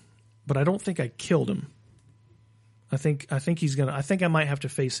Wrath, but I don't think I killed him. I think he's gonna. I think I might have to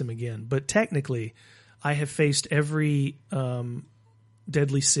face him again. But technically, I have faced every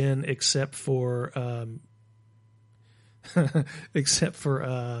deadly sin except for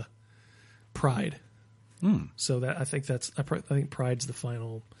pride. So that I think pride's the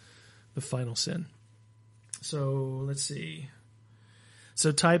final sin. So let's see.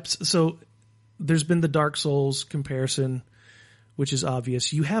 So there's been the Dark Souls comparison, which is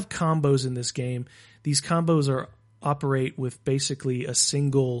obvious. You have combos in this game. These combos operate with basically a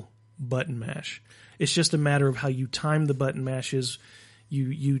single button mash. It's just a matter of how you time the button mashes.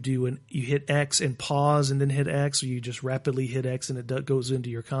 You hit X and pause and then hit X, or you just rapidly hit X and it goes into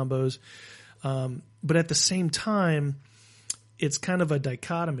your combos. But at the same time, it's kind of a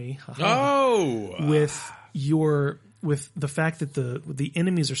dichotomy. With the fact that the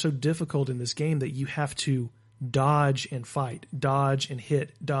enemies are so difficult in this game that you have to dodge and fight, dodge and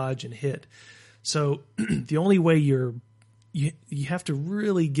hit, dodge and hit. So the only way you have to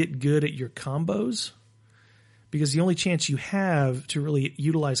really get good at your combos, because the only chance you have to really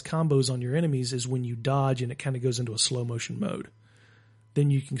utilize combos on your enemies is when you dodge and it kind of goes into a slow motion mode.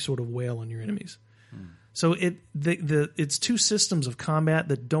 Then you can sort of wail on your enemies. So it's 2 systems of combat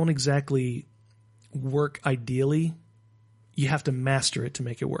that don't exactly work ideally. You have to master it to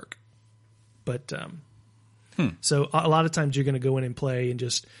make it work. But so a lot of times you're going to go in and play and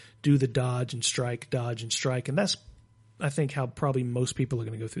just do the dodge and strike, and that's, I think, how probably most people are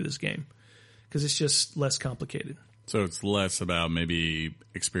going to go through this game, because it's just less complicated. So it's less about maybe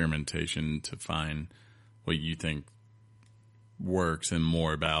experimentation to find what you think works, and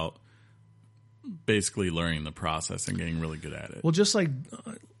more about basically learning the process and getting really good at it. Well, just like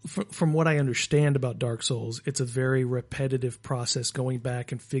from what I understand about Dark Souls, it's a very repetitive process, going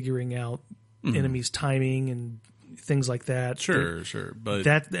back and figuring out enemies' timing and things like that. Sure, but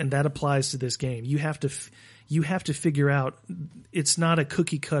that applies to this game. You have to figure out. It's not a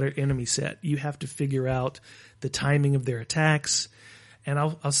cookie cutter enemy set. You have to figure out the timing of their attacks. And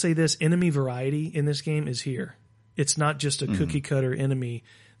I'll say this: enemy variety in this game is here. It's not just a cookie cutter enemy.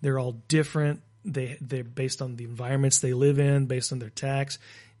 They're all different. They're based on the environments they live in, based on their attacks.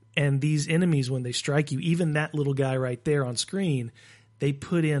 And these enemies, when they strike you, even that little guy right there on screen, they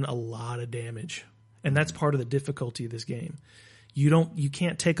put in a lot of damage. And that's part of the difficulty of this game. You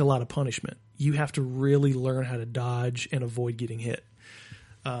can't take a lot of punishment. You have to really learn how to dodge and avoid getting hit.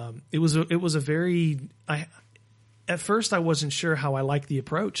 It was a very, at first I wasn't sure how I liked the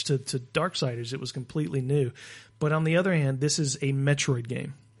approach to Darksiders. It was completely new. But on the other hand, this is a Metroid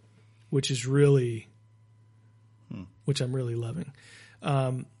game, which is really, which I'm really loving.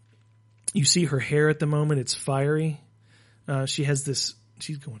 You see her hair at the moment. It's fiery.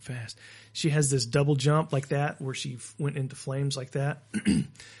 She's going fast. She has this double jump like that, where she went into flames like that.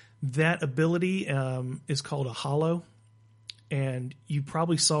 That ability is called a hollow. And you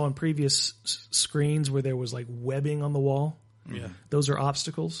probably saw in previous screens where there was like webbing on the wall. Yeah. Those are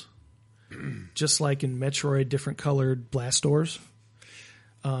obstacles. Just like in Metroid, different colored blast doors.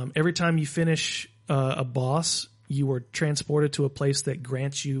 Every time you finish a boss, you are transported to a place that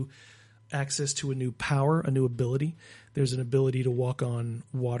grants you access to a new power, a new ability. There's an ability to walk on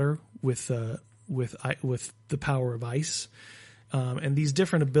water with the power of ice. And these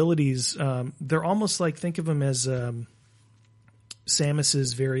different abilities, they're almost like, think of them as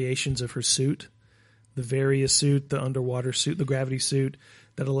Samus's variations of her suit. The Varia suit, the underwater suit, the gravity suit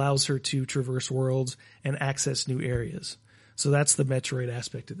that allows her to traverse worlds and access new areas. So that's the Metroid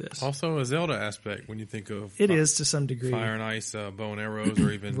aspect of this. Also a Zelda aspect when you think of it is to some degree. Fire and ice, bow and arrows,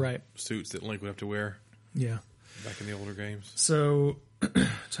 or even right. suits that Link would have to wear. Yeah. Back in the older games. So,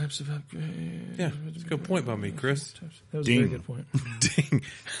 types of upgrades. Yeah, that's a good point by me, Chris. That was a very good point. Ding.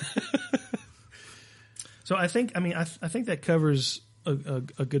 So I think that covers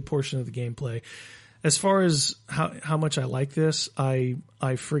a good portion of the gameplay. As far as how much I like this, I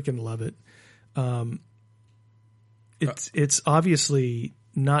freaking love it. It's obviously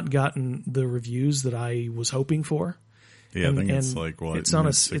not gotten the reviews that I was hoping for. Yeah, I think it's like what it's on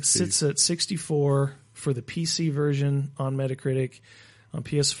it sits at 64 for the PC version on Metacritic. On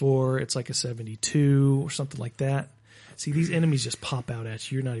PS4, it's like a 72 or something like that. See, these enemies just pop out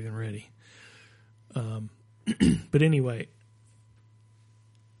at you. You're not even ready. But anyway,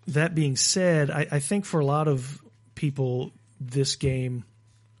 that being said, I think for a lot of people, this game,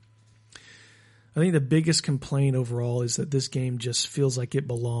 I think the biggest complaint overall is that this game just feels like it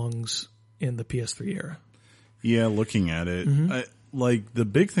belongs in the PS3 era. Yeah, looking at it, like the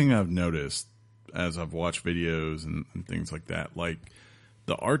big thing I've noticed as I've watched videos and things like that, like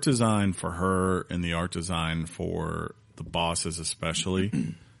the art design for her and the art design for the bosses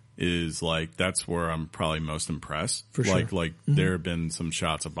especially is like, that's where I'm probably most impressed. For sure. Like there have been some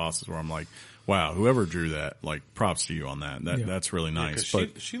shots of bosses where I'm like, wow, whoever drew that, like props to you on that. That's really nice.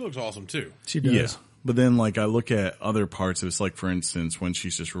 But she looks awesome too. She does. Yeah. But then like I look at other parts of it, like for instance, when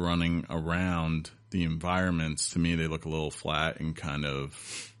she's just running around the environments, to me, they look a little flat and kind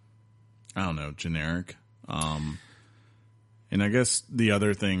of, I don't know, generic. And I guess the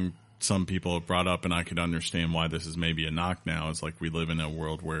other thing some people have brought up, and I could understand why this is maybe a knock now, is like we live in a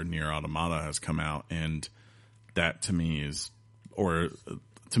world where Nier Automata has come out, and that to me is, or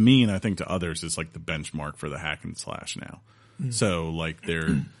to me and I think to others, is like the benchmark for the hack and slash now. So like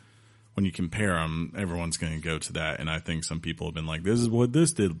when you compare them, everyone's going to go to that, and I think some people have been like, this is what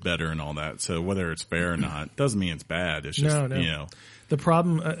this did better and all that. So whether it's fair or not doesn't mean it's bad. It's just, no. you know. The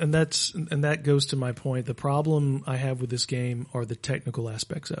problem, and that goes to my point, the problem I have with this game are the technical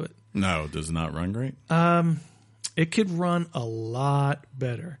aspects of it. No, does it not run great? It could run a lot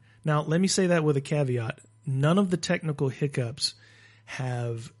better. Now, let me say that with a caveat. None of the technical hiccups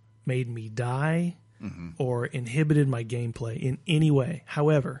have made me die or inhibited my gameplay in any way.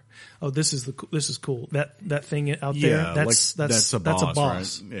 However, this is cool. That thing out there, that's a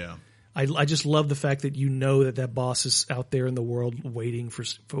boss. Right? Yeah. I just love the fact that you know that boss is out there in the world waiting for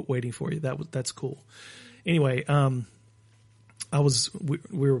you. That's cool. Anyway, we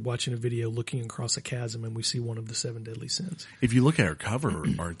were watching a video looking across a chasm, and we see one of the 7 deadly sins. If you look at our cover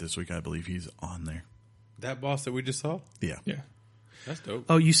art this week, I believe he's on there. That boss that we just saw? Yeah. That's dope.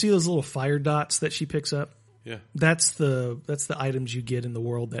 Oh, you see those little fire dots that she picks up? Yeah. That's the items you get in the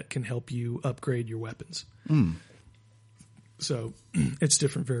world that can help you upgrade your weapons. So it's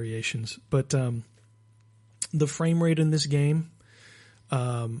different variations, but the frame rate in this game,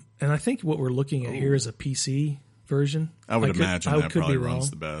 and I think what we're looking at here is a PC version. I would imagine that probably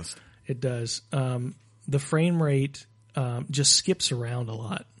runs the best. It does. The frame rate just skips around a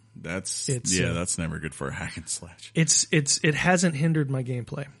lot. That's never good for a hack and slash. It hasn't hindered my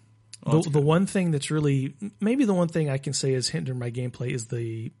gameplay. The one thing that's really, maybe the one thing I can say has hindered my gameplay is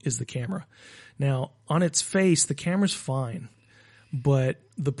the camera. Now, on its face, the camera's fine, but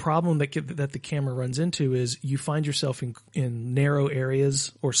the problem that the camera runs into is you find yourself in narrow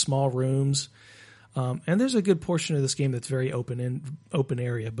areas or small rooms. And there's a good portion of this game that's very open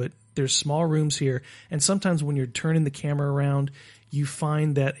area, but there's small rooms here. And sometimes when you're turning the camera around, you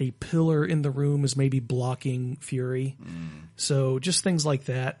find that a pillar in the room is maybe blocking Fury. So just things like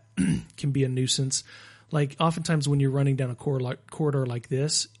that can be a nuisance. Like oftentimes when you're running down a corridor like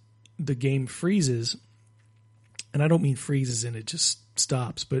this, the game freezes. And I don't mean freezes and it just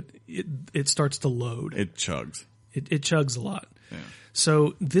stops, but it starts to load. It chugs. It chugs a lot. Yeah.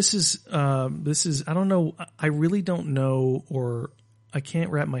 So this is I don't know. I really don't know, or I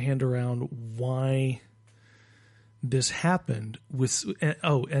can't wrap my hand around why this happened with.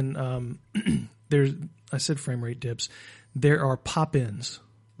 There's, I said frame rate dips. There are pop-ins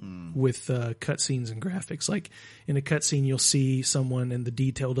with cutscenes and graphics. Like in a cutscene, you'll see someone and the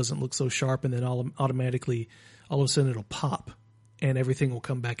detail doesn't look so sharp, and then automatically, all of a sudden, it'll pop, and everything will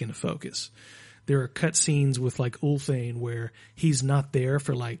come back into focus. There are cutscenes with like Ulthane where he's not there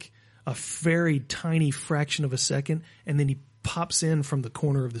for like a very tiny fraction of a second, and then he pops in from the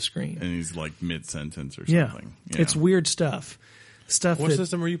corner of the screen. And he's like mid-sentence or something. Yeah. It's weird stuff. What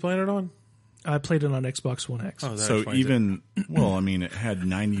system were you playing it on? I played it on Xbox One X. Oh, so even, well, I mean, it had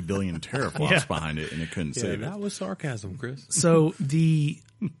 90 billion teraflops behind it, and it couldn't save it. That was sarcasm, Chris. So the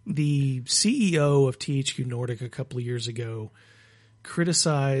CEO of THQ Nordic a couple of years ago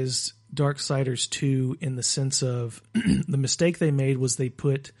criticized Darksiders 2 in the sense of the mistake they made was they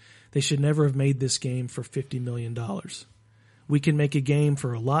should never have made this game for $50 million. We can make a game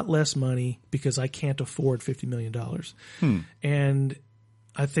for a lot less money because I can't afford $50 million. And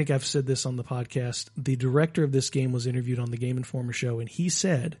I think I've said this on the podcast. The director of this game was interviewed on the Game Informer show, and he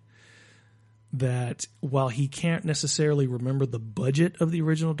said that while he can't necessarily remember the budget of the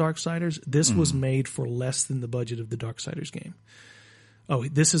original Darksiders, this was made for less than the budget of the Darksiders game. Oh,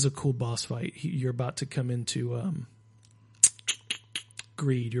 this is a cool boss fight. You're about to come into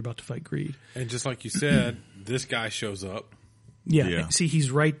Greed. You're about to fight Greed. And just like you said, this guy shows up. Yeah. See, he's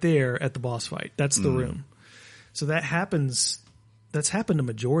right there at the boss fight. That's the room. So that happens. That's happened a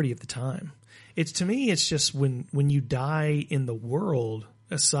majority of the time. It's, to me, it's just when you die in the world,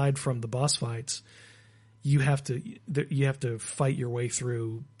 aside from the boss fights, you have to fight your way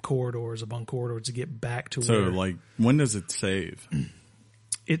through corridors upon corridors to get back to So, where. like, when does it save?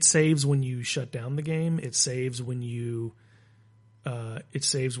 It saves when you shut down the game. It saves when you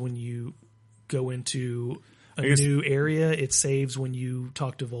go into a new area. It saves when you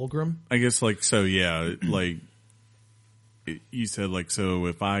talk to Volgrim. I guess, like, so, yeah, like, you said, like, so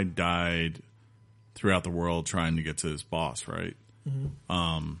if I died throughout the world trying to get to this boss, right?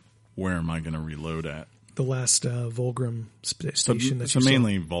 Where am I going to reload at? The last Volgrim station that so you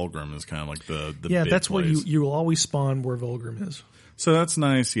mainly Volgrim is kind of like the yeah, big that's where place. you will always spawn where Volgrim is. So that's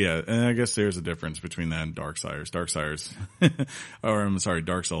nice, yeah. And I guess there's a difference between that and Darksiders. Or I'm sorry,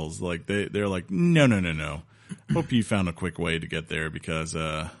 Dark Souls. Like they're like, no. Hope you found a quick way to get there because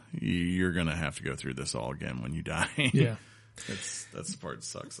you're gonna have to go through this all again when you die. Yeah, that's the part that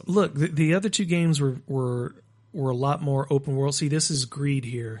sucks. Look, the other two games were a lot more open world. See, this is Greed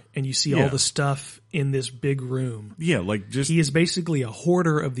here, and you see all the stuff in this big room. Yeah, like just he is basically a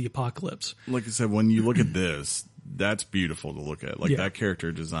hoarder of the apocalypse. Like I said, when you look at this, that's beautiful to look at. Like that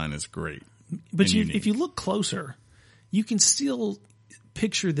character design is great. But if you look closer, you can still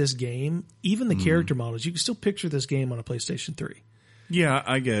picture this game, even the character models, you can still picture this game on a PlayStation 3. Yeah,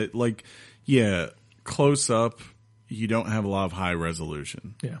 I get it. Like, close up, you don't have a lot of high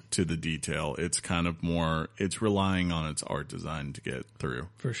resolution to the detail. It's kind of more, it's relying on its art design to get through.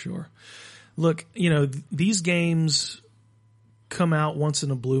 For sure. Look, these games come out once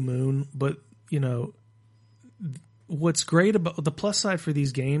in a blue moon, but, what's great about the plus side for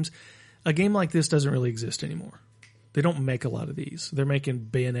these games, a game like this doesn't really exist anymore. They don't make a lot of these. They're making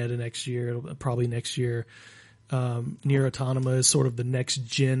Bayonetta next year, probably next year. Nier Automata is sort of the next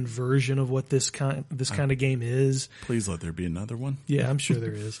gen version of what this kind of game is. Please let there be another one. Yeah, I'm sure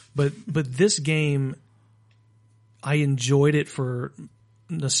there is. But this game, I enjoyed it for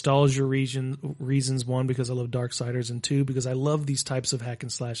nostalgia reasons. One, because I love Darksiders, and two, because I love these types of hack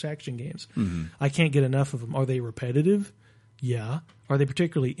and slash action games. I can't get enough of them. Are they repetitive? Yeah. Are they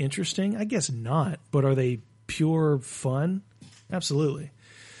particularly interesting? I guess not. But are they pure fun? Absolutely.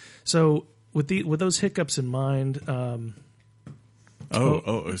 So with those hiccups in mind,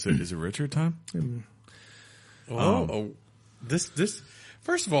 is it Richard time? This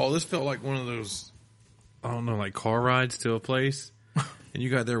first of all, this felt like one of those, I don't know, like car rides to a place, and you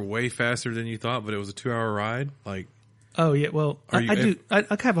got there way faster than you thought, but it was a 2-hour ride. Like, oh yeah, well, I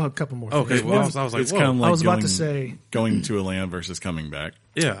have a couple more. Okay, things. well, I was like, it's kind of like I was about to say going to Atlanta versus coming back.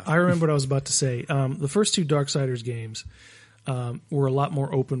 Yeah, I remember what I was about to say. The first two Darksiders games were a lot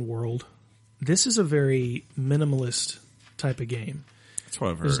more open world. This is a very minimalist type of game. That's what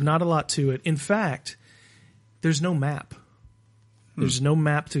I've heard. There's not a lot to it. In fact, there's no map. There's no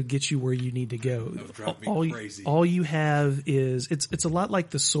map to get you where you need to go. That would drive me crazy. All you have is it's a lot like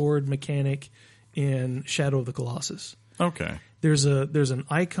the sword mechanic in Shadow of the Colossus. Okay. There's an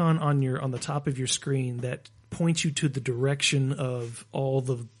icon on the top of your screen that points you to the direction of all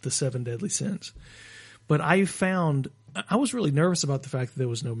the 7 deadly sins. But I was really nervous about the fact that there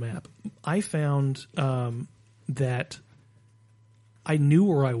was no map. I found that I knew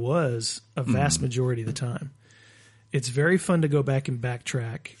where I was a vast majority of the time. It's very fun to go back and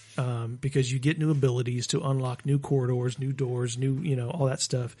backtrack because you get new abilities to unlock new corridors, new doors, all that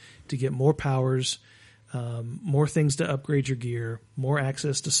stuff to get more powers, more things to upgrade your gear, more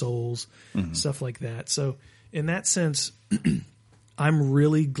access to souls, stuff like that. So in that sense, I'm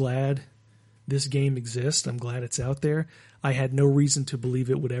really glad this game exists. I'm glad it's out there. I had no reason to believe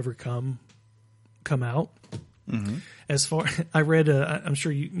it would ever come out. As far I read, I'm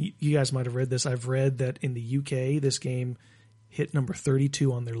sure you guys might have read this. I've read that in the UK, this game hit number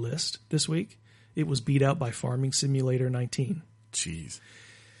 32 on their list this week. It was beat out by Farming Simulator 19. Jeez.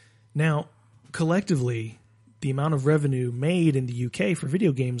 Now, collectively, the amount of revenue made in the UK for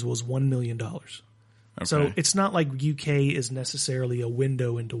video games was $1 million. Okay. So it's not like UK is necessarily a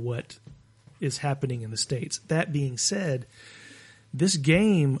window into what is happening in the States. That being said, this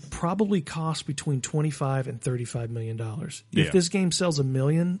game probably costs between $25 and $35 million. If this game sells 1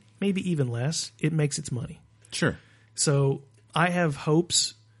 million, maybe even less, it makes its money. Sure. So I have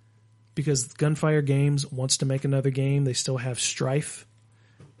hopes because Gunfire Games wants to make another game. They still have Strife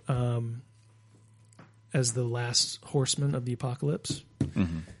as the last horseman of the apocalypse.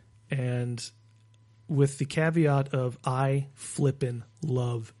 Mm-hmm. And with the caveat of I flippin'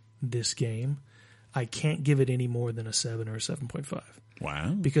 love this game, I can't give it any more than a 7 or a 7.5.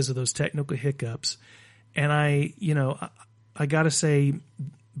 Wow. Because of those technical hiccups. And I got to say,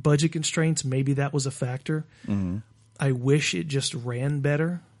 budget constraints, maybe that was a factor. Mm-hmm. I wish it just ran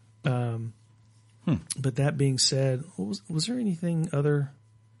better. But that being said, was there anything other...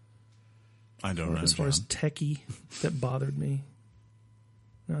 I don't know. As far as techie that bothered me.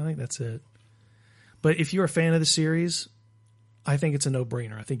 No, I think that's it. But if you're a fan of the series, I think it's a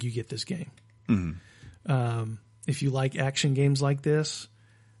no-brainer. I think you get this game. Mm-hmm. If you like action games like this,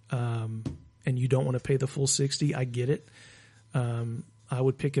 and you don't want to pay the full $60, I get it. I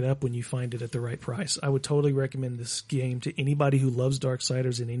would pick it up when you find it at the right price. I would totally recommend this game to anybody who loves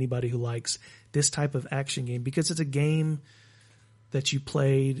Darksiders and anybody who likes this type of action game, because it's a game that you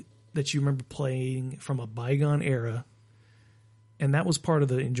played, that you remember playing from a bygone era, and that was part of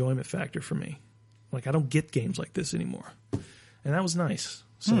the enjoyment factor for me. Like, I don't get games like this anymore, and that was nice.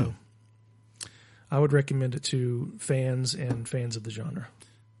 So I would recommend it to fans and fans of the genre.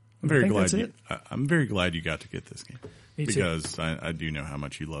 I'm very glad you got to get this game. Me too. Because I do know how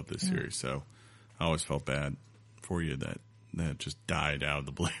much you love this series, so I always felt bad for you that just died out of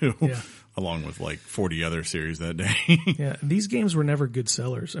the blue, along with like 40 other series that day. Yeah, these games were never good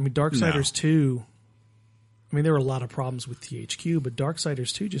sellers. I mean, Darksiders 2, I mean, there were a lot of problems with THQ, but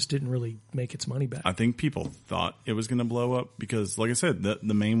Darksiders 2 just didn't really make its money back. I think people thought it was going to blow up because, like I said,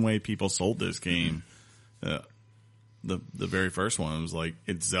 the main way people sold this game, the very first one was like,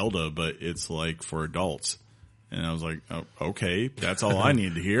 it's Zelda, but it's like for adults. And I was like, oh, okay, that's all I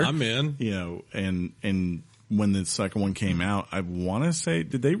need to hear. I'm in. You know, and when the second one came out, I want to say,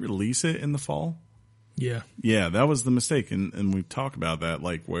 did they release it in the fall? Yeah. Yeah, that was the mistake. And we've talked about that,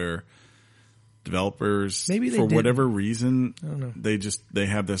 like where developers, maybe for whatever reason, I don't know. They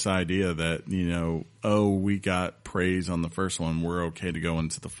have this idea that, you know, oh, we got praise on the first one, we're okay to go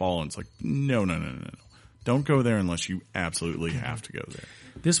into the fall. And it's like, no. Don't go there unless you absolutely have to go there.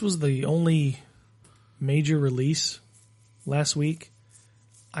 This was the only major release last week.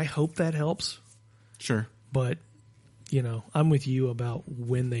 I hope that helps. Sure. But, you know, I'm with you about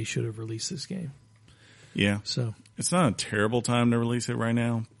when they should have released this game. Yeah. So it's not a terrible time to release it right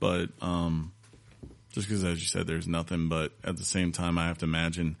now, but just because, as you said, there's nothing. But at the same time, I have to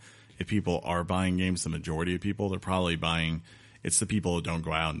imagine if people are buying games, the majority of people, they're probably buying. It's the people who don't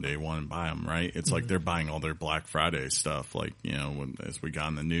go out on day one and buy them, right? It's like they're buying all their Black Friday stuff, like, you know, as we got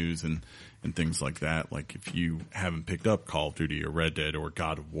in the news and things like that. Like, if you haven't picked up Call of Duty or Red Dead or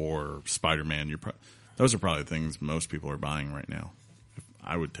God of War or Spider-Man, those are probably things most people are buying right now.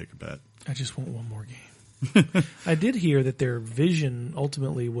 I would take a bet. I just want one more game. I did hear that their vision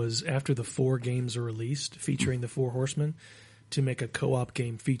ultimately was, after the 4 games are released featuring the 4 Horsemen, to make a co-op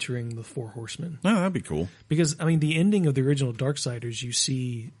game featuring the 4 Horsemen. Oh, that'd be cool. Because, I mean, the ending of the original Darksiders, you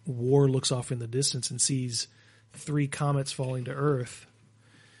see War looks off in the distance and sees 3 comets falling to Earth.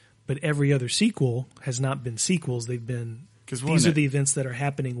 But every other sequel has not been sequels. They've been... These are the events that are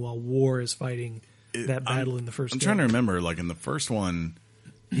happening while War is fighting that battle in the first game. I'm trying to remember, like in the first one,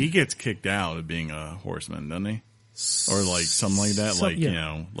 he gets kicked out of being a horseman, doesn't he? Or like something like that, you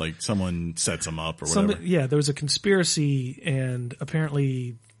know, like someone sets him up or whatever. Yeah, there was a conspiracy, and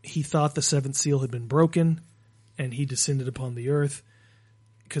apparently he thought the 7th seal had been broken, and he descended upon the earth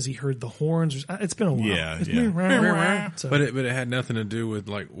because he heard the horns. It's been a while. Yeah. So. But it had nothing to do with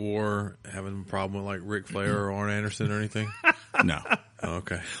like War having a problem with like Ric Flair or Arn Anderson or anything. No. Oh,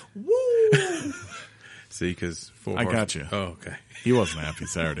 okay. Woo! See, because I got you. Oh, okay. He wasn't happy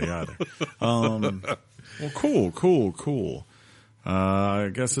Saturday either. Well, cool.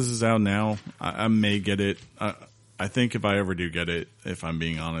 I guess this is out now. I may get it. I think if I ever do get it, if I'm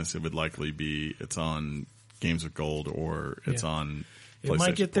being honest, it would likely be it's on Games with Gold or it's on PlayStation. It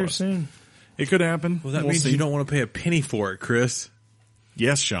might get there soon. It could happen. Well, that means you don't want to pay a penny for it, Chris.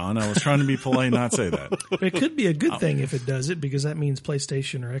 Yes, Sean. I was trying to be polite and not say that. It could be a good thing if it does it, because that means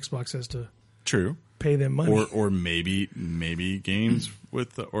PlayStation or Xbox has to pay them money. Or maybe games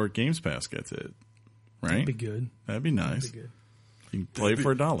or Games Pass gets it. Right? That'd be good. That'd be nice. That'd be good. You can play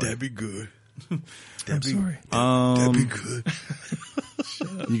for $1. That'd be good. I'm sorry. That'd be good.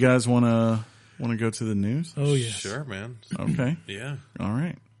 You guys want to go to the news? Oh, yeah. Sure, man. Okay. Yeah. All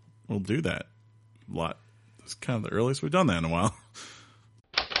right. We'll do that. It's kind of the earliest we've done that in a while.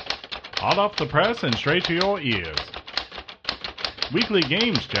 Hot off the press and straight to your ears. Weekly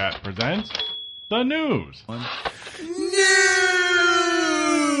Games Chat presents the news.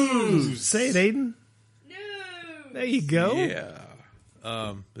 Say it, Aiden. No. There you go.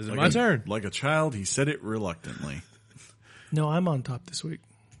 Yeah. Is it my turn? Like a child, he said it reluctantly. No, I'm on top this week.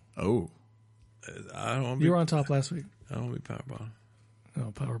 Oh. I don't want You were on top last week. I don't want to be power bottom.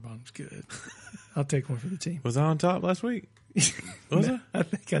 Oh, power bomb's good. I'll take one for the team. Was I on top last week? Was I? I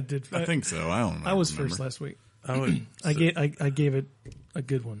think I did. I think so. I don't know. I was first last week. I gave it a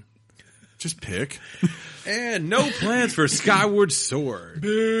good one. Just pick. And no plans for Skyward Sword.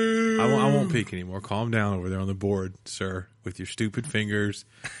 I won't peek anymore. Calm down over there on the board, sir, with your stupid fingers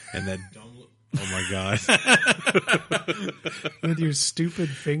and that dumb. Oh my god! With your stupid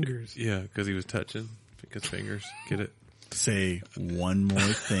fingers. Yeah, because he was touching his fingers. Get it? Say one more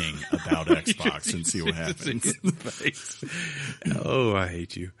thing about Xbox and see what happens. Oh, I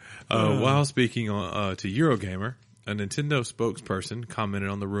hate you. While speaking to Eurogamer, a Nintendo spokesperson commented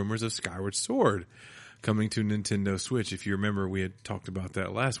on the rumors of Skyward Sword coming to Nintendo Switch. If you remember, we had talked about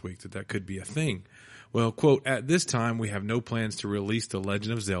that last week, that could be a thing. Well, quote, at this time, we have no plans to release The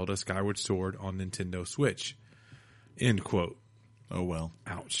Legend of Zelda Skyward Sword on Nintendo Switch. End quote. Oh, well.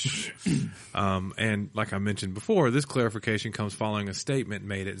 Ouch. And like I mentioned before, this clarification comes following a statement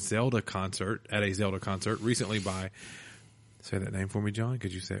made at a Zelda concert recently by, say that name for me, John.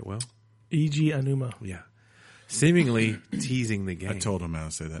 Could you say it well? Eiji Aonuma. Yeah. Seemingly teasing the game. I told him how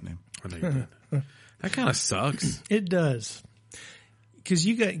to say that name. I know you did. That kind of sucks. It does.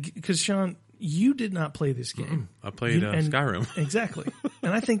 Because Sean, you did not play this game. I played Skyrim. Exactly.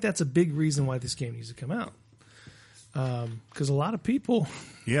 And I think that's a big reason why this game needs to come out. Because a lot of people,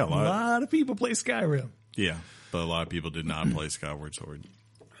 a lot of people play Skyrim. Yeah, but a lot of people did not play Skyward Sword.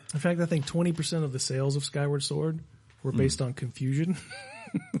 In fact, I think 20% of the sales of Skyward Sword were based on confusion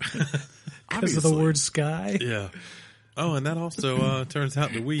because of the word sky. Yeah. Oh, and that also turns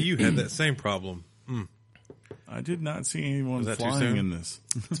out the Wii U had that same problem. I did not see anyone that too flying soon? in this.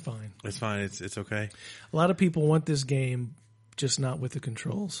 It's fine. It's fine. It's okay. A lot of people want this game, just not with the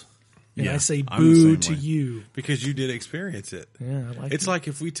controls. And Yeah, I say I'm the boo same to way. you. Because you did experience it. Yeah, I like It's it. like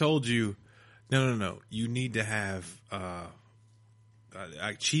if we told you, no, you need to have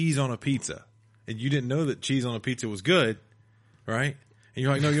cheese on a pizza, and you didn't know that cheese on a pizza was good, right? And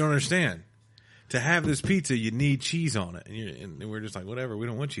you're like, no, you don't understand. To have this pizza, you need cheese on it, and we're just like, whatever. We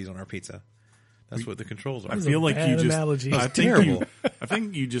don't want cheese on our pizza. That's what the controls are. I feel like bad you just. analogy. I It's think terrible. I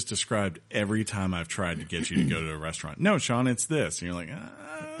think you just described every time I've tried to get you to go to a restaurant. No, Sean, it's this. And you're like,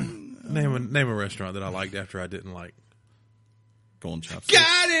 Name a restaurant that I liked after I didn't like. Golden Chopsticks.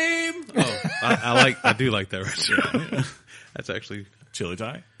 Got him. Oh, I do like that restaurant. That's actually Chili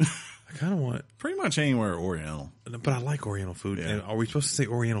Thai. I kind of want, Pretty much anywhere Oriental. but I like Oriental food. Yeah. And are we supposed to say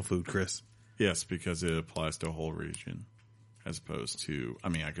Oriental food, Chris? Yes, because it applies to a whole region. As opposed to, I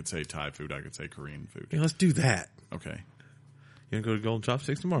mean, I could say Thai food. I could say Korean food. Yeah, let's do that. Okay. You gonna go to Golden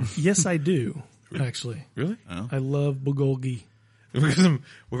Chopsticks tomorrow? Yes, I do, actually. Really? I love bulgogi. We're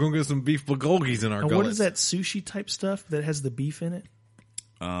gonna get some beef bulgogis in our And gullets. what is that sushi type stuff that has the beef in it?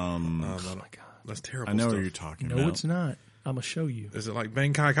 Oh my God. That's terrible. I know stuff. what you're talking No, about. it's not. I'm going to show you. Is it like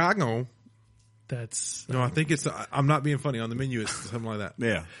Bangkok Kago? That's No, I think it's. I'm not being funny. On the menu, it's something like that.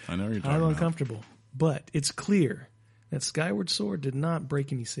 Yeah, I know what you're talking I'm about. uncomfortable. But it's clear that Skyward Sword did not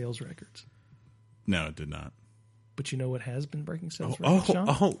break any sales records. No, it did not. But you know what has been breaking sales records, Sean?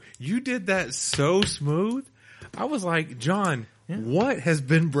 Oh, you did that so smooth. I was like, John, what has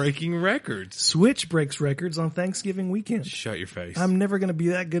been breaking records? Switch breaks records on Thanksgiving weekend. Shut your face. I'm never going to be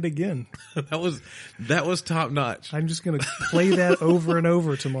that good again. that was top notch. I'm just going to play that over and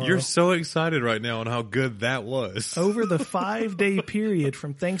over tomorrow. You're so excited right now on how good that was. Over the 5-day period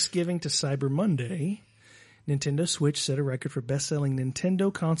from Thanksgiving to Cyber Monday, Nintendo Switch set a record for best-selling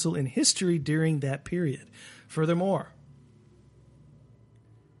Nintendo console in history during that period. Furthermore,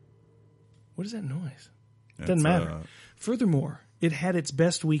 what is that noise? Doesn't matter. Furthermore, it had its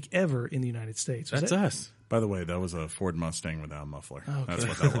best week ever in the United States. Was That's that- us. By the way, that was a Ford Mustang without a muffler. Okay. That's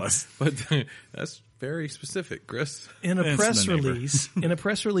what that was. But that's very specific, Chris. In a It's press the neighbor.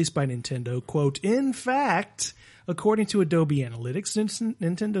 release by Nintendo, quote, in fact, according to Adobe Analytics,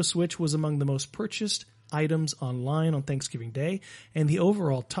 Nintendo Switch was among the most purchased items online on Thanksgiving Day and the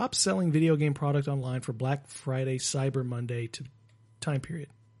overall top-selling video game product online for Black Friday, Cyber Monday time period.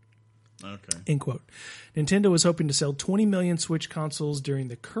 Okay. End quote. Nintendo was hoping to sell 20 million Switch consoles during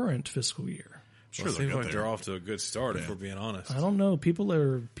the current fiscal year. Sure, Well, it they'll seems get like there. they're off to a good start, if we're being honest. I don't know. People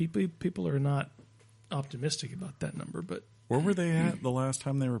are not optimistic about that number, but Where were they at the last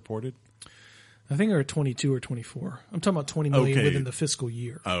time they reported? I think they're at 22 or 24. I'm talking about 20 million Okay. within the fiscal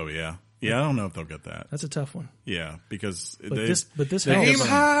year. Oh, yeah. Yeah, I don't know if they'll get that. That's a tough one. Yeah, because But this they- helps. Aim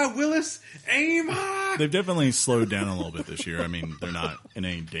high, Willis. Aim high. they've definitely slowed down a little bit this year. I mean, they're not in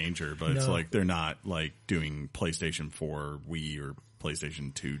any danger, but it's No. like they're not like doing PlayStation 4, Wii, or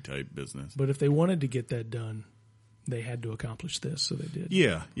PlayStation 2 type business. But if they wanted to get that done, they had to accomplish this, so they did.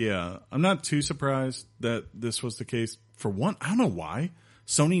 Yeah. I'm not too surprised that this was the case. For one, I don't know why.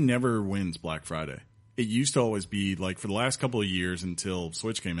 Sony never wins Black Friday. It used to always be like for the last couple of years until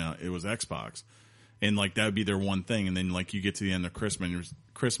Switch came out, it was Xbox. And like that would be their one thing. And then like you get to the end of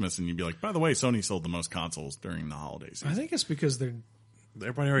Christmas and you'd be like, by the way, Sony sold the most consoles during the holiday season. I think it's because they're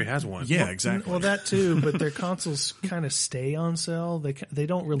Everybody already has one. Yeah, exactly. well that too, but their consoles kind of stay on sale. They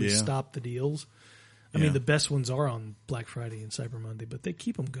don't really Yeah. stop the deals. I Yeah. mean, the best ones are on Black Friday and Cyber Monday, but they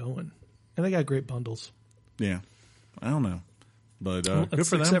keep them going, and they got great bundles. Yeah. I don't know. But good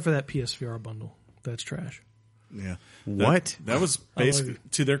for them. Except for that PSVR bundle, that's trash. Yeah. What? That was basically,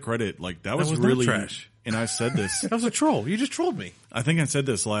 to their credit, like that was was not really trash. And I said this, That was a troll. You just trolled me. I think I said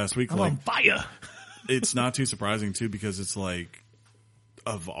this last week, I'm like on fire. it's not too surprising too, because it's like,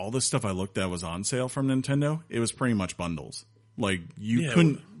 of all the stuff I looked at was on sale from Nintendo, it was pretty much bundles. Like you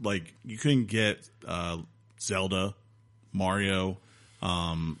couldn't get Zelda, Mario,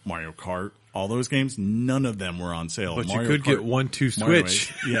 Mario Kart, all those games. None of them were on sale. But Mario you could Kart- get 1-2 Mario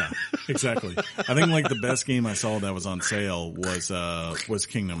Switch. Race. Yeah, exactly. I think like the best game I saw that was on sale was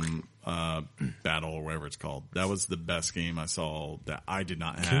Kingdom Battle or whatever it's called. That was the best game I saw that I did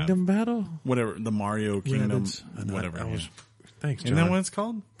not have. Kingdom Battle? Whatever, the Mario Kingdom, Rabbids. whatever. I was, yeah. thanks, John. Isn't that what it's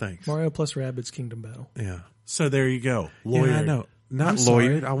called? Thanks. Mario plus Rabbids Kingdom Battle. Yeah. So there you go. Lawyer. Yeah, I know. Not I'm sorry.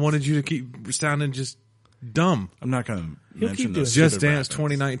 lawyered. I wanted you to keep sounding just dumb. I'm not going to He'll mention keep those doing Just stupid Dance rappings.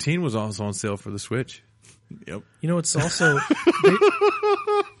 2019 was also on sale for the Switch. Yep. You know, it's also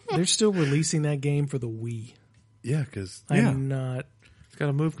they're still releasing that game for the Wii. Yeah, because Yeah. I'm not. it's got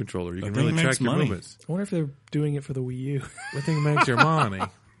a move controller. You can thing really makes track your money. movements. I wonder if they're doing it for the Wii U. I think it makes your money.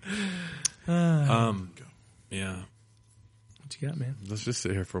 Yeah. What you got, man? Let's just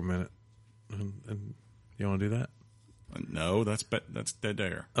sit here for a minute. And you want to do that? No, that's dead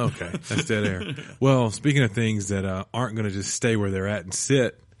air. Okay, that's dead air. Well, speaking of things that aren't going to just stay where they're at and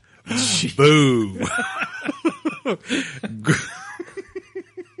sit, boo.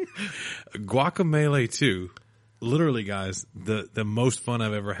 Guacamelee 2, literally, guys, the most fun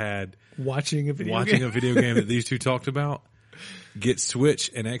I've ever had Watching a video watching game. a video game that these two talked about, get Switch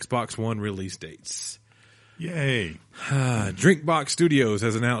and Xbox One release dates. Yay. Drinkbox Studios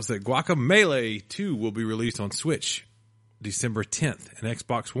has announced that Guacamelee 2 will be released on Switch December 10th and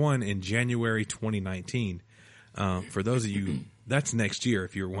Xbox One in January 2019. For those of you, that's next year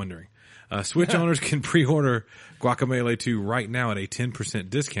if you're wondering. Switch owners can pre-order Guacamelee 2 right now at a 10%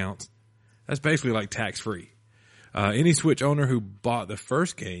 discount. That's basically like tax-free. Any Switch owner who bought the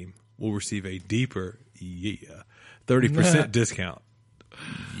first game will receive a deeper 30% discount.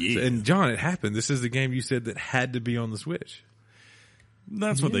 Yeah. And John, it happened. This is the game you said that had to be on the Switch.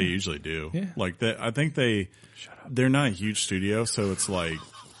 That's what they usually do. Yeah. Like that, I think they're not a huge studio, so it's like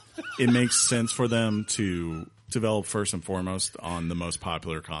it makes sense for them to develop first and foremost on the most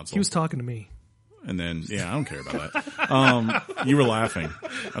popular console. He was talking to me. And then, yeah, I don't care about that. You were laughing.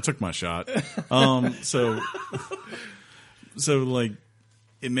 I took my shot. So like,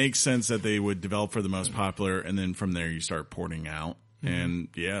 it makes sense that they would develop for the most popular, and then from there you start porting out. Mm-hmm. And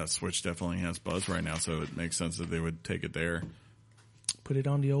yeah, Switch definitely has buzz right now, so it makes sense that they would take it there. Put it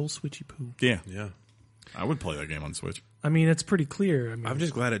on the old Switchy poo. Yeah, Yeah. I would play that game on Switch. I mean, it's pretty clear. I mean, I'm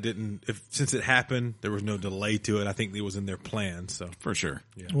just glad it didn't. Since it happened, there was no delay to it. I think it was in their plan. So For sure.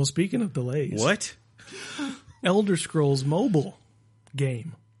 well, speaking of delays, what? Elder Scrolls Mobile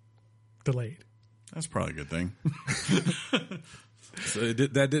game delayed. That's probably a good thing. So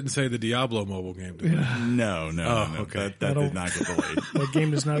that didn't say the Diablo mobile game. Did it? No. okay. That did not get delayed. That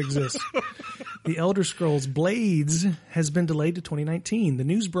game does not exist. The Elder Scrolls Blades has been delayed to 2019. The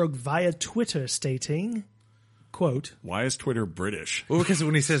news broke via Twitter stating, quote, Why is Twitter British? Well, because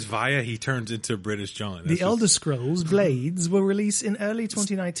when he says via, he turns into British John. the Elder Scrolls Blades will release in early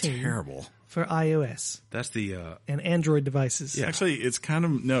 2019 Terrible. for iOS That's the and Android devices. Yeah. Actually, it's kind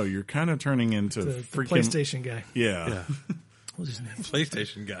of, no, you're kind of turning into The freaking PlayStation guy. Yeah. What was his name?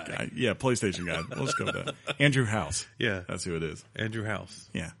 PlayStation guy, Yeah, PlayStation guy. Let's go with that. Andrew House. Yeah. That's who it is. Andrew House.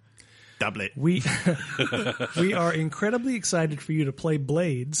 Yeah. Double it. We are incredibly excited for you to play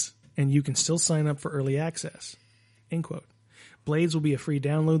Blades, and you can still sign up for early access. End quote. Blades will be a free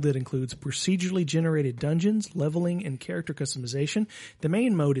download that includes procedurally generated dungeons, leveling, and character customization. The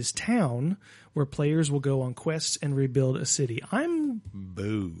main mode is Town, where players will go on quests and rebuild a city. I'm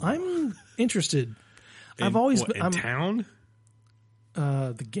Boo. interested. I've always in I'm, town.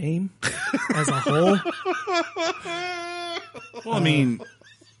 The game as a whole. Well, I mean,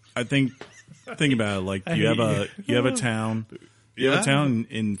 I think about it. Like you have a town. You have a town,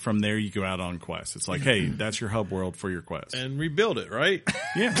 and from there you go out on quests. It's like, hey, that's your hub world for your quest. And rebuild it, right?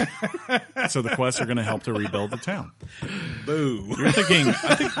 Yeah. So the quests are going to help to rebuild the town. Boo. You're thinking,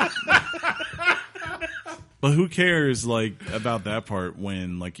 but who cares, like, about that part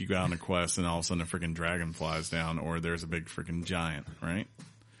when, like, you go out on a quest and all of a sudden a freaking dragon flies down or there's a big freaking giant, right?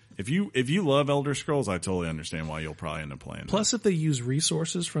 If you love Elder Scrolls, I totally understand why you'll probably end up playing. Plus, if they use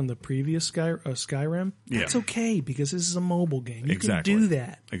resources from the previous Skyrim, that's okay because this is a mobile game. You can do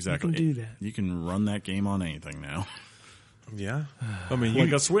that. Exactly. You can do that. You can run that game on anything now. Yeah. I mean,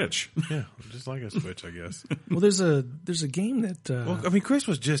 Like a Switch. yeah, just like a Switch, I guess. Well, there's a game that Well, I mean, Chris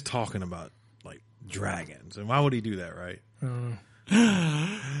was just talking about like dragons, and why would he do that, right? And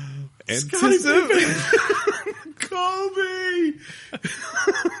Kobe.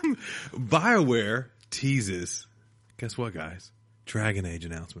 BioWare teases. Guess what, guys? Dragon Age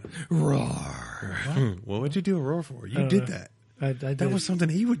announcement. roar. What would you do a roar for? You did that. I did. That was something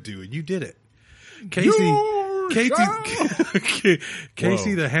he would do, and you did it. Casey,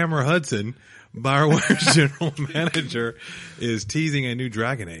 the Hammer Hudson, BioWare's general manager, is teasing a new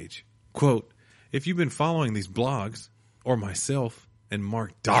Dragon Age. Quote, if you've been following these blogs, or myself and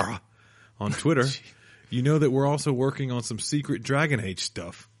Mark Dara on Twitter, you know that we're also working on some secret Dragon Age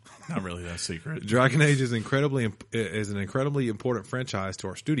stuff. Not really that secret. Dragon Age is an incredibly important franchise to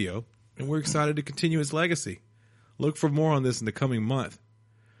our studio, and we're excited to continue its legacy. Look for more on this in the coming month.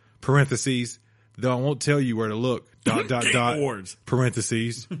 Parentheses, though I won't tell you where to look. ... Awards.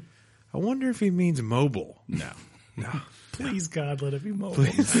 Parentheses. I wonder if he means mobile. No. Please, God, let it be mobile.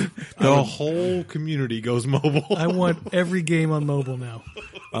 The whole community goes mobile. I want every game on mobile now.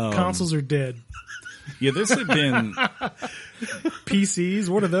 Consoles are dead. Yeah, this had been PCs,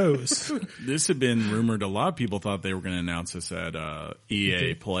 what are those? this had been rumored. A lot of people thought they were going to announce this at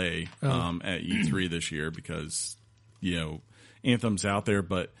EA Play at E3 this year because Anthem's out there,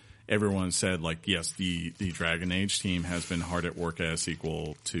 but everyone said like, yes, the Dragon Age team has been hard at work as a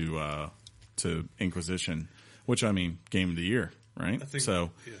sequel to Inquisition, which I mean, game of the year, right?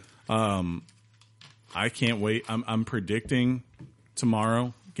 I can't wait. I'm predicting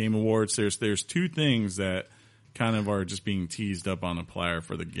tomorrow Game Awards. There's two things that kind of are just being teased up on a platter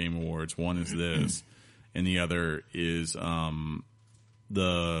for the Game Awards. One is this, and the other is the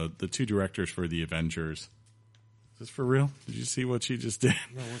two directors for the Avengers. Is this for real? Did you see what she just did?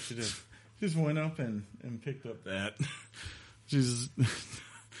 No, what she did? Just went up and picked up that.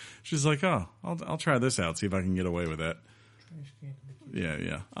 She's like, oh, I'll try this out, see if I can get away with that.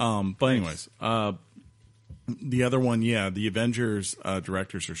 Yeah. But anyways, the other one, the Avengers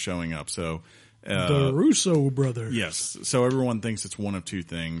directors are showing up. So The Russo brothers. yes, so everyone thinks it's one of two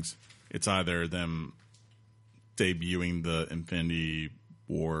things. It's either them debuting the Infinity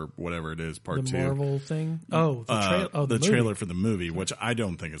War, whatever it is, part The 2. Marvel thing? Oh, the the movie. trailer for the movie, which I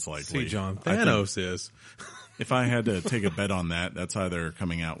don't think it's likely. See, John, I think Thanos is. if I had to take a bet on that, that's either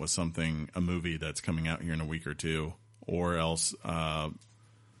coming out with a movie that's coming out here in a week or two, or else,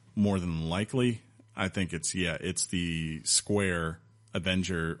 more than likely, I think it's the Square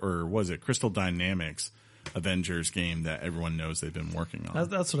Avenger, or was it Crystal Dynamics Avengers game that everyone knows they've been working on.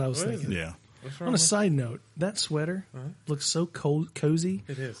 That's what I was thinking. Yeah. On a side note, that sweater looks so cozy.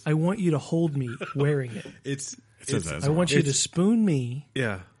 It is. I want you to hold me wearing it. It says I want you to It's- spoon me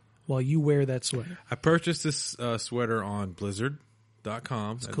Yeah. while you wear that sweater. I purchased this sweater on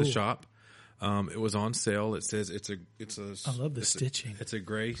Blizzard.com at cool. the shop. It was on sale. It says it's a. I love the stitching. It's a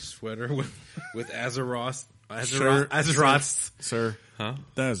gray sweater with Azeroth. Sir, Azeroth Sir,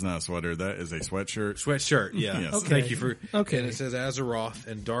 that is not a sweater. That is a sweatshirt. sweatshirt. Yeah. Yes. Okay. Thank you for. Okay. And it says Azeroth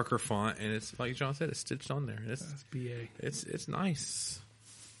in darker font, and it's like John said, it's stitched on there. BA. It's nice.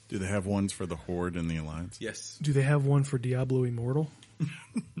 Do they have ones for the Horde and the Alliance? Yes. Do they have one for Diablo Immortal?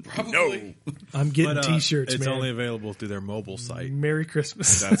 Probably. I'm getting But, T-shirts, It's man. only available through their mobile site. Merry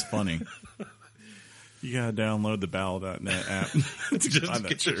Christmas. That's funny. You gotta download the Battle.net app to Just buy that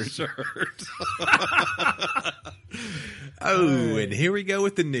get your shirt. shirt. And here we go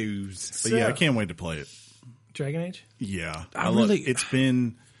with the news. But yeah, I can't wait to play it. Dragon Age? Yeah, I really- It's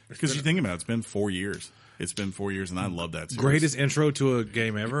been because you think about it, it's been 4 years. It's been 4 years, and I love that series. Greatest intro to a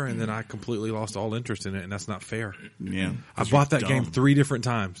game ever, and then I completely lost all interest in it, and that's not fair. Yeah, I bought that game 3 different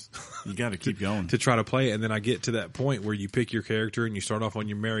times You got to keep going. to try to play it, and then I get to that point where you pick your character and you start off on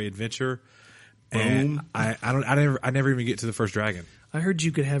your merry adventure. And Boom. I never even get to the first dragon. I heard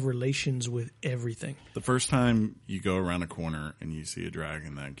you could have relations with everything. The first time you go around a corner and you see a dragon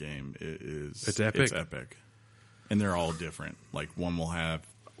in that game, it's epic. It's epic. and they're all different. Like one will have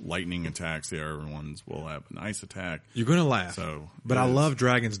lightning attacks, the other ones will have an ice attack. You're going to laugh. So, but I love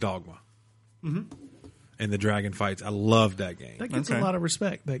Dragon's Dogma. And the dragon fights. I love that game. That gets Okay. a lot of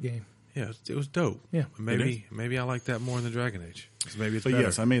respect, that game. Yeah, it was dope. Yeah. Maybe I like that more than Dragon Age. So maybe it's But better.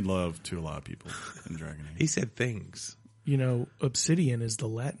 yes, I made love to a lot of people in Dragon Age. He said things. You know, obsidian is the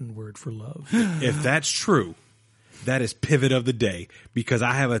Latin word for love. If that's true, that is pivot of the day, because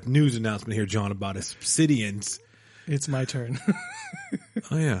I have a news announcement here, John, about Obsidians. It's my turn.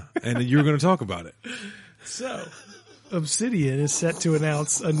 Oh yeah, and you're going to talk about it. So, Obsidian is set to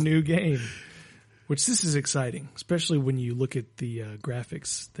announce a new game, which this is exciting, especially when you look at the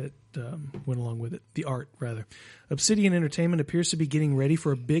graphics that went along with it, the art, rather. Obsidian Entertainment appears to be getting ready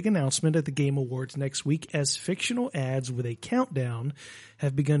for a big announcement at the Game Awards next week as fictional ads with a countdown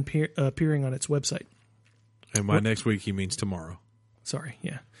have begun appearing on its website. And by next week, he means tomorrow. Sorry,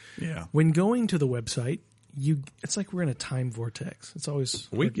 yeah. Yeah. When going to the website, it's like we're in a time vortex. It's always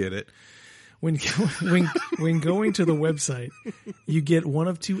We get it. when going to the website, you get one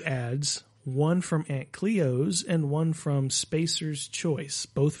of two ads, one from Aunt Cleo's and one from Spacer's Choice,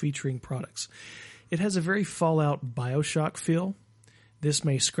 both featuring products. It has a very Fallout BioShock feel. This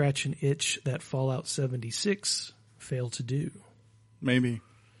may scratch an itch that Fallout 76 failed to do. Maybe.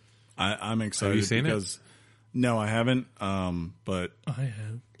 I'm excited. Have you seen because, No, I haven't. But I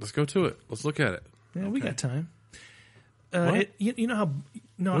have. Let's go to it. Let's look at it. Yeah, we got time. What? You know how?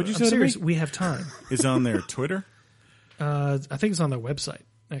 No, What'd you I'm say to serious. me? We have time. is it on their Twitter? I think it's on their website,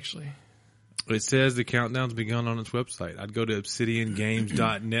 actually. It says the countdown's begun on its website. I'd go to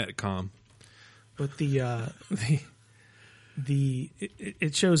obsidiangames.net.com. But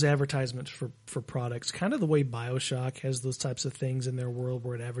it shows advertisements for products, kind of the way BioShock has those types of things in their world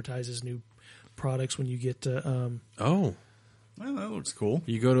where it advertises new products when you get to. Oh, Well, that looks cool.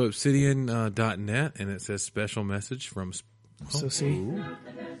 you go to obsidian.net and it says special message from. So see,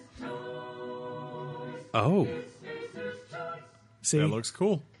 Oh, That looks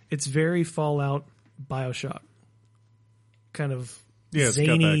cool. it's very Fallout BioShock, kind of Yeah, it's got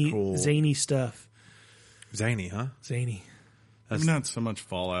zany, that cool. zany stuff. zany, huh? Zany. Maybe not so much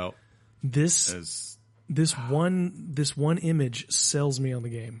Fallout This as one image sells me on the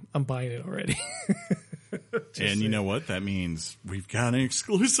game. I'm buying it already. and you know what? That means we've got an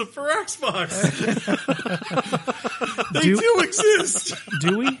exclusive for Xbox. They do exist.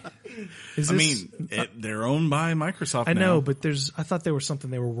 Do we? I mean, they're owned by Microsoft I now. know, but I thought there was something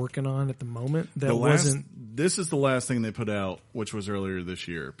they were working on at the moment that the last, wasn't. This is the last thing they put out, which was earlier this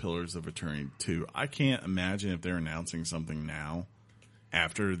year, Pillars of Eternity 2. I can't imagine if they're announcing something now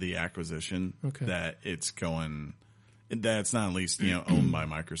after the acquisition that it's going, that's not at least, owned by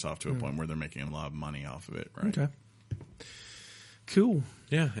Microsoft to a point where they're making a lot of money off of it, right? Okay. Cool.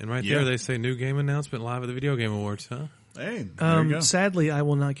 Yeah, and right Yeah. there they say new game announcement live at the Video Game Awards, huh? Hey, there you go. Sadly, I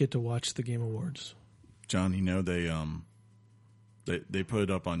will not get to watch the Game Awards. John, they put it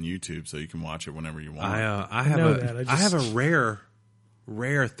up on YouTube so you can watch it whenever you want. I have know a that. I have a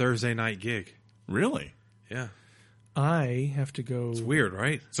rare Thursday night gig. Really? Yeah, I have to go. weird,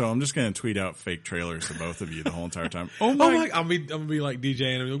 right? So I'm just going to tweet out fake trailers to both of you the whole entire time. Oh Oh my! my! I'm gonna be like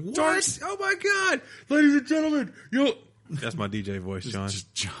DJ and I'm like, what? Oh my God, ladies and gentlemen, that's my DJ voice, John.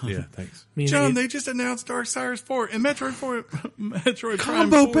 Just John. Yeah, thanks. Me and John, Abe- they just announced Darksiders 4 and Metroid 4. Metroid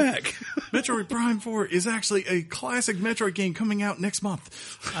Combo Prime 4. pack. Metroid Prime 4 is actually a classic Metroid game coming out next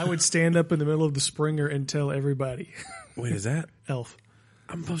month. I would stand up in the middle of the Springer and tell everybody. Wait, is that? Elf.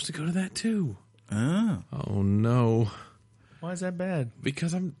 I'm supposed to go to that too. Oh. Oh no, Why is that bad?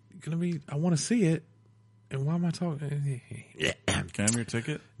 because I'm gonna be. I want to see it, and why am I talking? Yeah, Can I have your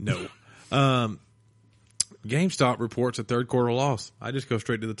ticket? no. GameStop reports a third quarter loss. I just go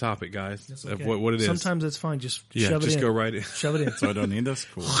straight to the topic, guys. Of what it is. Sometimes it's fine. Just yeah, shove it just in. go right in. Shove it in. So I don't need this?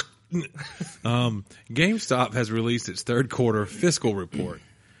 Cool. GameStop has released its third quarter fiscal report,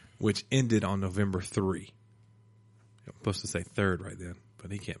 which ended on November 3. I'm supposed to say third right then,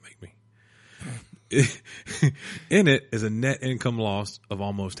 but he can't make me. In it is a net income loss of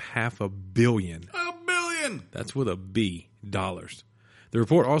almost $500 million. $1 billion! That's with a B, dollars. The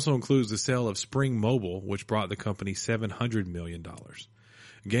report also includes the sale of Spring Mobile, which brought the company $700 million.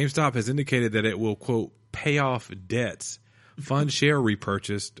 GameStop has indicated that it will, quote, pay off debts, fund share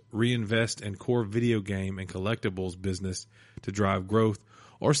repurchase, reinvest in core video game and collectibles business to drive growth,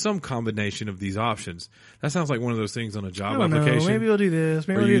 or some combination of these options. That sounds like one of those things on a job I don't know. application. Maybe we'll do this.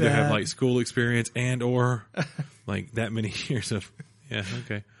 Maybe Where we'll you do either that. have like school experience and or like that many years of, yeah,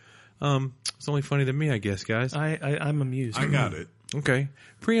 okay. It's only funny to me, I guess, guys. I'm amused. I got it. Okay.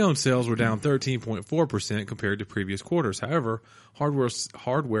 Pre-owned sales were down 13.4% compared to previous quarters. However,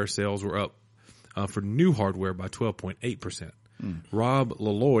 hardware sales were up for new hardware by 12.8%. Rob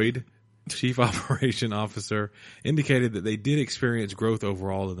Lloyd, Chief Operation Officer, indicated that they did experience growth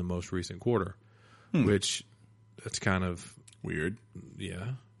overall in the most recent quarter, which that's kind of Weird.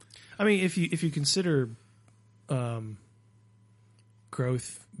 yeah. I mean, if you consider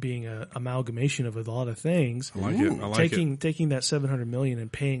growth being an amalgamation of a lot of things, I like it. I like it. taking that $700 million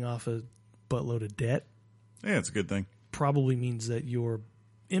and paying off a buttload of debt Yeah, it's a good thing. probably means that you're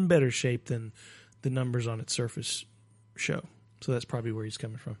in better shape than the numbers on its surface show. So that's probably where he's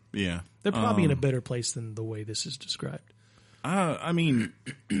coming from. Yeah. They're probably in a better place than the way this is described. I mean,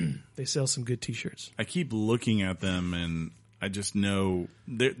 They sell some good T-shirts. I keep looking at them, and I just know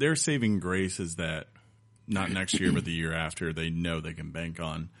their saving grace is that not next year, but the year after, they know they can bank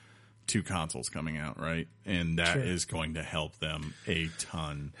on 2 consoles coming out, right? And that Sure. is going to help them a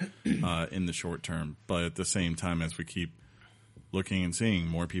ton in the short term. But at the same time, as we keep looking and seeing,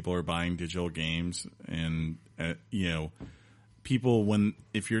 more people are buying digital games, and people,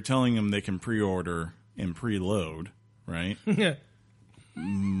 if you're telling them they can pre-order and preload, right? Yeah.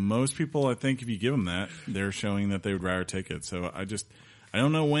 Most people, I think, if you give them that, they're showing that they would rather take it. So I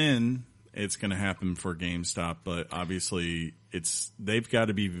don't know when it's going to happen for GameStop, but obviously they've got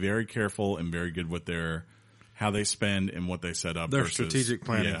to be very careful and very good with how they spend and what they set up. Their versus, strategic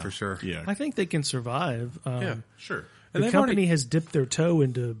planning for sure. Yeah, I think they can survive. Yeah, sure. The company has dipped their toe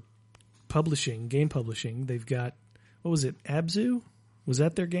into game publishing. They've got, what was it, Abzu? Was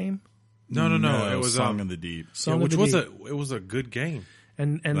that their game? No. It was Song of the Deep. which was a good game.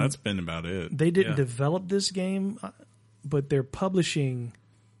 And That's been about it. they didn't Yeah. develop this game, but they're publishing,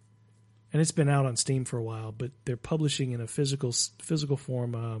 and it's been out on Steam for a while, but they're publishing in a physical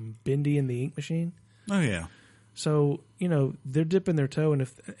form, Bindi and the Ink Machine. Oh yeah, So, they're dipping their toe,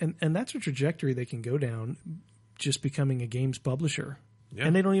 and that's a trajectory they can go down, just becoming a games publisher. Yeah.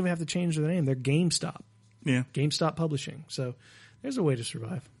 And they don't even have to change their name. They're GameStop. yeah. GameStop Publishing. So there's a way to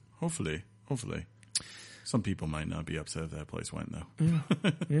survive. Hopefully. Some people might not be upset if that place went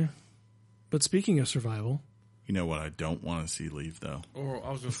though. Yeah. But speaking of survival, You know what I don't want to see leave though? Or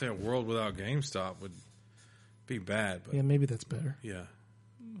I was going to say a world without GameStop would be bad, but yeah, maybe that's better. yeah.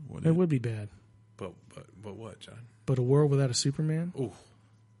 It would be bad. But what, John? But a world without a Superman? Ooh,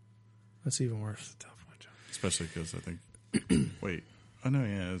 That's even worse. tough one, John. Especially because I think. Wait. Oh no,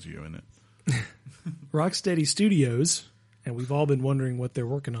 yeah, it was you in it. Rocksteady Studios, and we've all been wondering what they're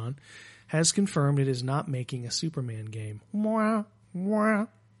working on, has confirmed it is not making a Superman game. Mwah, mwah,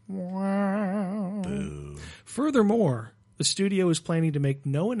 mwah. Boo. Furthermore, the studio is planning to make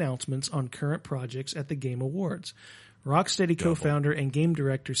no announcements on current projects at the Game Awards. Rocksteady co-founder and game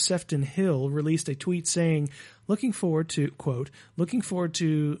director Sefton Hill released a tweet saying, looking forward to the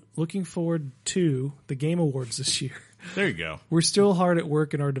Game Awards this year. There you go. We're still hard at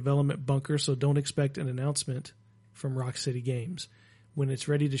work in our development bunker, so don't expect an announcement from Rocksteady Games. When it's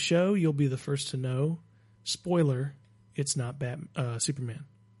ready to show, you'll be the first to know. Spoiler, it's not Superman.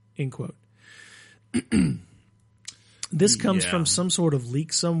 End quote. This comes from some sort of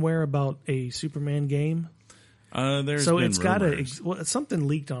leak somewhere about a Superman game. There's So been it's got rumors. it's something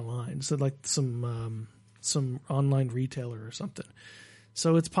leaked online. So like some online retailer or something.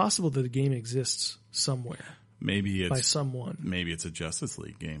 So it's possible that the game exists somewhere Maybe by it's someone. maybe it's a Justice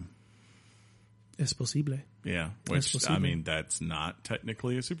League game. Es posible. Yeah, which possible. I mean, that's not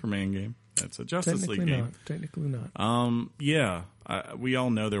technically a Superman game. That's a Justice League game. Technically not. Yeah, we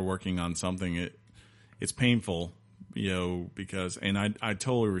all know they're working on something. It's painful, because and I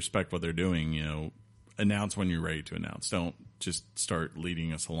totally respect what they're doing. Announce when you're ready to announce. Don't just start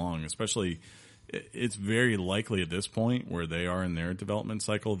leading us along. Especially, it's very likely at this point where they are in their development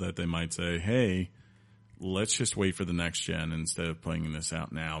cycle that they might say, "Hey, let's just wait for the next gen instead of putting this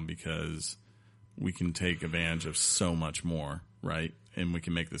out now because we can take advantage of so much more, right? And we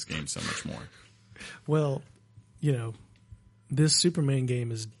can make this game so much more." Well, this Superman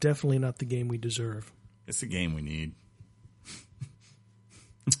game is definitely not the game we deserve. It's the game we need.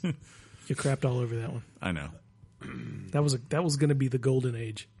 You crapped all over that one. I know. That was going to be the golden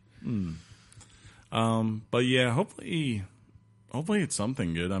age. But yeah, hopefully it's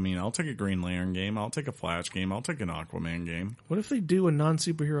something good. I mean, I'll take a Green Lantern game. I'll take a Flash game. I'll take an Aquaman game. What if they do a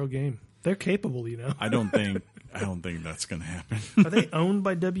non-superhero game? They're capable, I don't think that's going to happen. Are they owned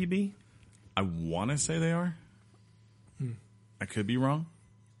by WB? I want to say they are. I could be wrong.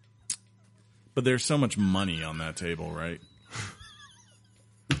 But there's so much money on that table, right?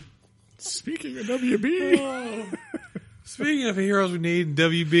 Speaking of WB, Speaking of heroes we need in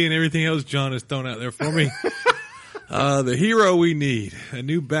WB and everything else John has thrown out there for me, the hero we need, a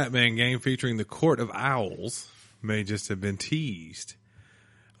new Batman game featuring the Court of Owls, may just have been teased.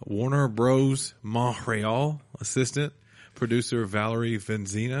 Warner Bros. Montreal assistant producer Valerie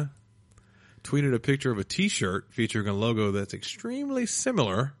Venzina tweeted a picture of a T-shirt featuring a logo that's extremely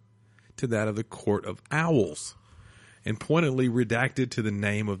similar to that of the Court of Owls and pointedly redacted to the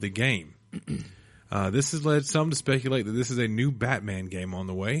name of the game. This has led some to speculate that this is a new Batman game on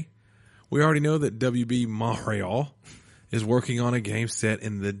the way. We already know that WB Montreal is working on a game set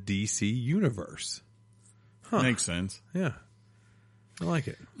in the DC universe. Makes sense. Yeah. I like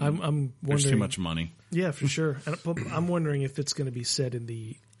it. I'm wondering. There's too much money. Yeah, for sure. And I'm wondering if it's going to be set in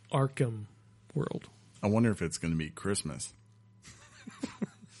the Arkham world. I wonder if it's going to be Christmas.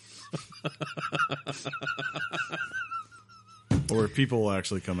 Or if people will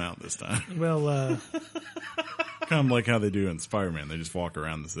actually come out this time. Well, Kind of like how they do in Spider-Man. They just walk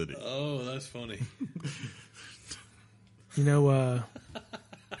around the city. Oh, that's funny. you know,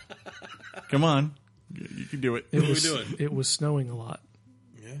 Come on. You can do it. it are we was doing? it was snowing a lot.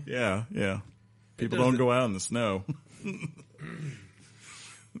 Yeah. People does don't it. go out in the snow.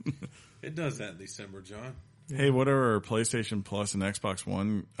 It does that in December, John. Hey, what are our PlayStation Plus and Xbox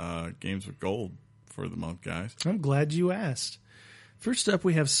One games with gold for the month, guys? I'm glad you asked. First up,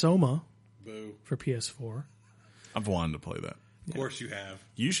 we have Soma Boo. for PS4. I've wanted to play that. Of course you have.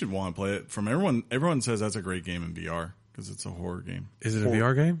 You should want to play it. From everyone, everyone says that's a great game in VR because it's a horror game. Is it a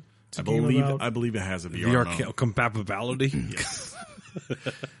VR game? I game believe about- I believe it has a VR. mode. Compatibility? Yes.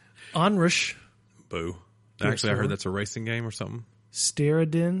 Onrush, Boo. Actually, I PS4. heard that's a racing game or something.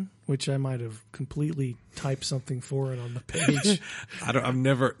 Steradin, which I might have completely typed something for it on the page. I've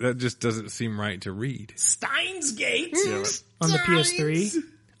never, that just doesn't seem right to read. Steins Gate Yeah, on the PS3.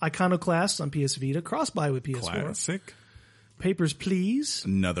 Iconoclast on PS Vita. Cross-buy with PS4. classic. Papers, Please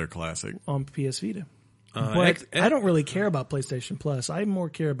Another classic. on PS Vita. But I don't really care about PlayStation Plus. I more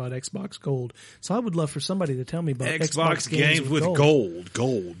care about Xbox Gold. So I would love for somebody to tell me about Xbox games with gold.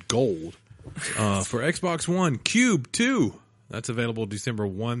 For Xbox One, Cube 2. That's available December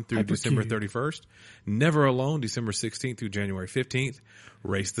 1 through December Hypercube. 31st. Never Alone, December 16th through January 15th.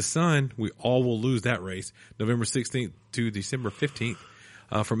 Race the Sun. We all will lose that race. November 16th to December 15th.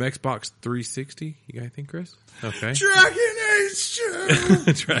 From Xbox 360. You got anything, Chris? Okay. Dragon Age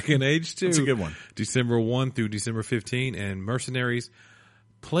 2. Dragon Age 2. That's a good one. December 1 through December 15. And Mercenaries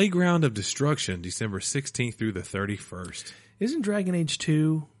Playground of Destruction, December 16th through the 31st. Isn't Dragon Age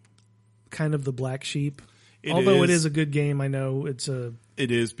 2 kind of the black sheep? It Although it is. is a good game, I know it's a... It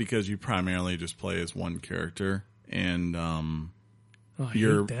is because you primarily just play as one character, and Oh, I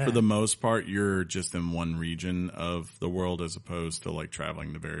you're hate that. for the most part you're just in one region of the world as opposed to like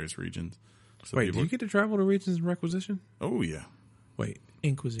traveling to various regions. So Wait, do people, you get to travel to regions in Requisition? oh yeah, Wait,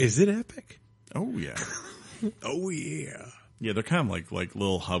 Inquisition. is it epic? oh yeah, Oh yeah. yeah. They're kind of like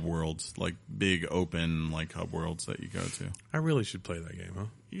little hub worlds, like big open like hub worlds that you go to. I really should play that game, huh?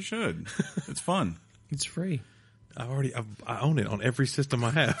 You should. It's fun. It's free. I own it on every system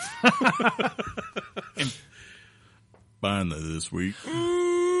I have. Buying that this week.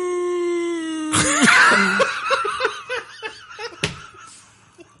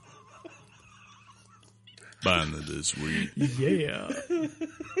 Buying that this week. Yeah.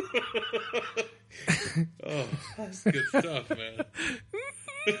 That's good stuff, man.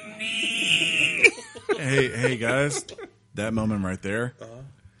 Hey guys, that moment right there.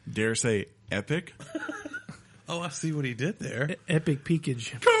 Dare say epic. Oh, I see what he did there. Epic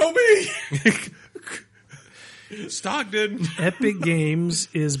Peakage. Kobe. Stockton. Epic Games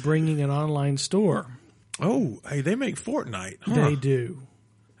is bringing an online store. Oh, hey, they make Fortnite. Huh? They do.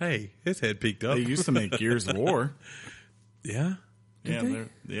 Hey, his head peeked up. They used to make Gears of War. Yeah. They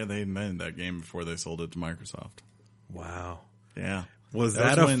invented that game before they sold it to Microsoft. Wow. Yeah. Was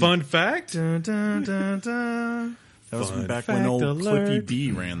That that, was a when- fun fact? Dun, dun, dun, dun. That was Fun back when fact old alert. Clippy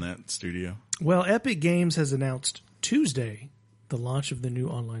B ran that studio. Well, Epic Games has announced Tuesday the launch of the new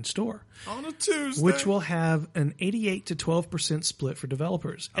online store, On a Tuesday. which will have an 88 to 12% split for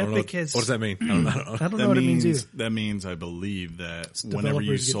developers. I don't know. Epic has. What does that mean? I don't know. I don't know what it means either. That means I believe that whenever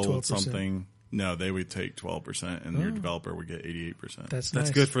you developers get sold 12%. something, no, they would take 12% and your developer would get 88%. That's That's nice.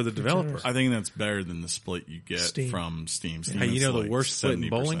 good for the Good developer. generous. I think that's better than the split you get Steam. from Steam. Hey, you is know the like worst split in 70%.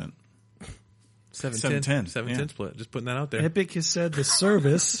 bowling? 7-10. 7-10, 7-10 yeah. split. Just putting that out there. Epic has said the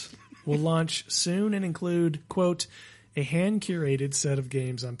service will launch soon and include, quote, a hand-curated set of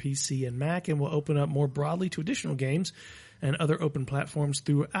games on PC and Mac, and will open up more broadly to additional games and other open platforms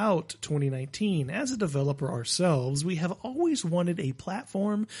throughout 2019. As a developer ourselves, we have always wanted a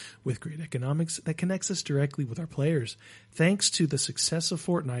platform with great economics that connects us directly with our players. Thanks to the success of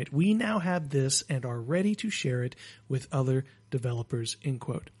Fortnite, we now have this and are ready to share it with other developers, end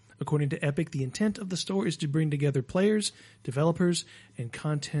quote. According to Epic, the intent of the store is to bring together players, developers, and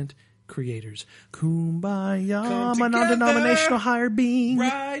content creators. Kumbaya, Come my together non-denominational higher being.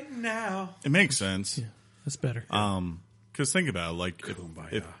 right now. It makes sense. Yeah, that's better. Because think about it, like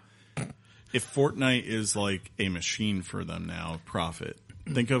if Fortnite is like a machine for them now, profit.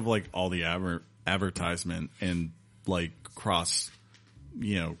 Think of like all the advertisement and like cross,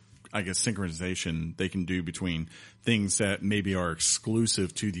 I guess synchronization they can do between things that maybe are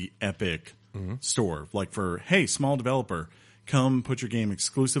exclusive to the Epic store. Like for, hey, small developer, come put your game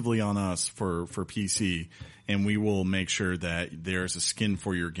exclusively on us for PC, and we will make sure that there's a skin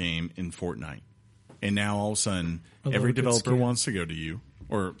for your game in Fortnite. And now all of a sudden, every developer wants to go to you,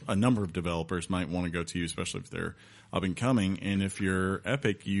 or a number of developers might want to go to you, especially if they're up and coming. And if you're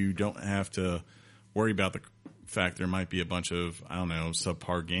Epic, you don't have to worry about the fact there might be a bunch of,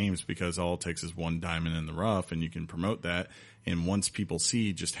 subpar games, because all it takes is one diamond in the rough, and you can promote that. And once people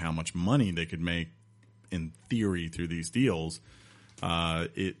see just how much money they could make in theory through these deals,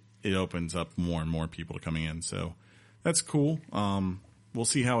 it opens up more and more people to coming in. So that's cool. We'll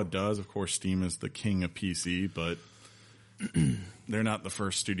see how it does. Of course, Steam is the king of PC, but they're not the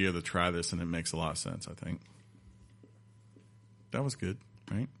first studio to try this, and it makes a lot of sense, I think. That was good,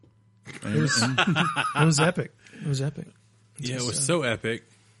 right? It was epic. It was epic. Yeah, it was so epic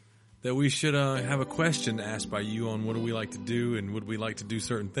that we should have a question asked by you on what do we like to do and would we like to do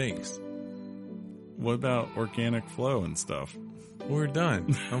certain things. What about organic flow and stuff? We're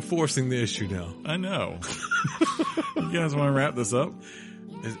done. I'm forcing the issue now. I know. You guys want to wrap this up?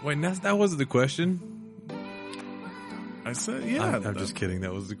 That wasn't the question. I said, yeah. I'm just kidding.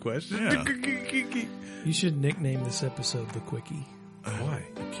 That was the question. Yeah. You should nickname this episode The Quickie. Why?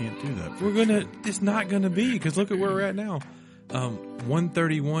 I can't do that. It's not gonna be, because look at where we're at now.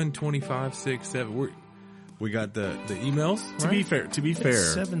 131, 25, 6, 7. We got the emails. To be fair, It's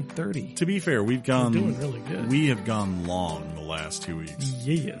 7:30. to be fair, we've gone. We're doing really good. We have gone long the last 2 weeks.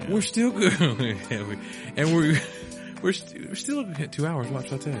 Yeah. We're still good, and we're still at 2 hours.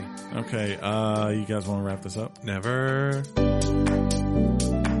 Watch, I'll tell you. Okay, you guys want to wrap this up? Never.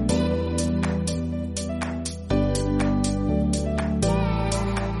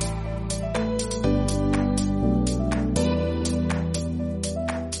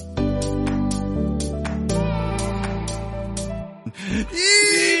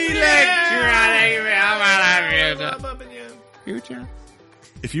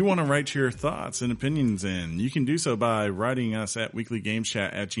 If you want to write your thoughts and opinions in, you can do so by writing us at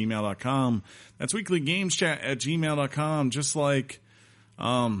weeklygameschat@gmail.com. That's weeklygameschat@gmail.com. Just like,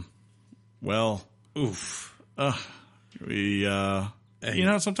 sometimes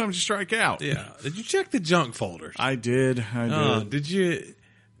you strike out. Yeah. Did you check the junk folders? I did. Did you?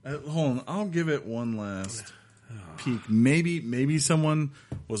 Hold on. I'll give it one last peek. Maybe someone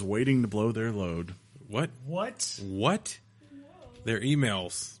was waiting to blow their load. What? Their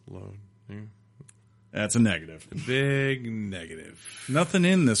emails load. That's a negative. Big negative. Nothing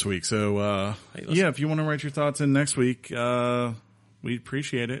in this week. So, if you want to write your thoughts in next week, we'd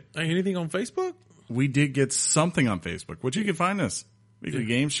appreciate it. Hey, anything on Facebook? We did get something on Facebook, which you can find us. Weekly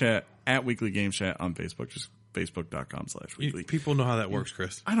Games Chat at Weekly Games Chat on Facebook. Just facebook.com/weekly. People know how that works,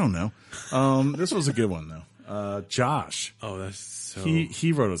 Chris. I don't know. This was a good one though. Josh. Oh, that's so.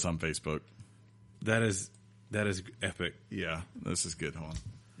 He wrote us on Facebook. That is epic. Yeah, this is good. Hold on.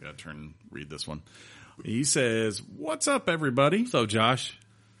 Gotta turn and read this one. He says, "What's up, everybody?" So, Josh.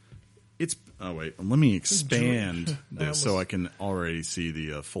 Let me expand this so I can already see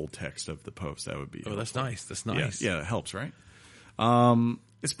the full text of the post. That would be. Oh, that's nice. That's nice. Yeah, it helps, right?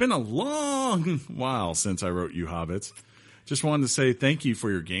 It's been a long while since I wrote you hobbits. Just wanted to say thank you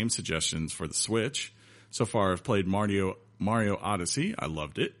for your game suggestions for the Switch. So far, I've played Mario Odyssey. I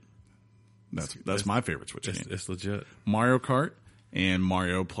loved it. That's my favorite Switch game. It's legit. Mario Kart and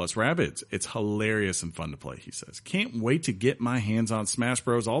Mario plus Rabbids. It's hilarious and fun to play, he says. Can't wait to get my hands on Smash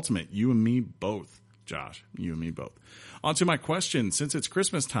Bros. Ultimate. You and me both, Josh. You and me both. On to my question. Since it's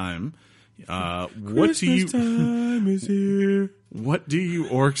Christmas time, Christmas time is here. What do you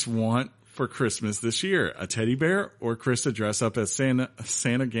orcs want for Christmas this year? A teddy bear or Chris to dress up as Santa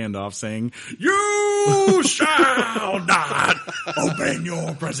Gandalf saying, "You shall not open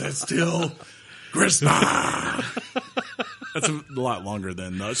your presents till Christmas." That's a lot longer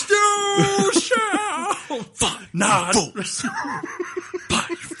than the "You shall not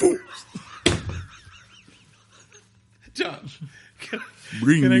buy fools." Josh,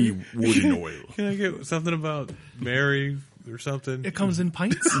 Bring me wood and oil. can I get something about Mary or something? It comes in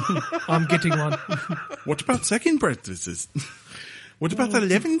pints. I'm getting one. What about second breakfasts? What about the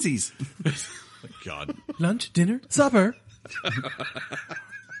elevensies? God. Lunch, dinner, supper.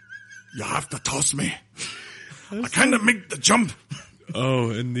 You have to toss me. I kind of make the jump. Oh,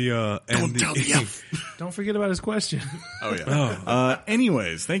 and the Don't tell the elf. Don't forget about his question. Oh, yeah.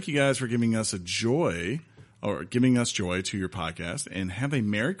 Anyways, thank you guys for giving us joy to your podcast, and have a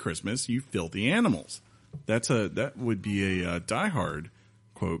Merry Christmas, you filthy animals. That would be a Die Hard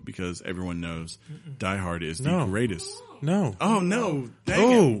quote, because everyone knows Die Hard is the greatest. No. Oh, no.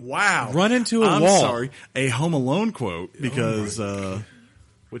 Dang it. Wow. Run into a I'm wall. sorry. A Home Alone quote, because,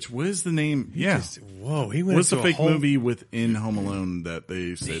 which was the name? He went What's the fake movie within Home Alone that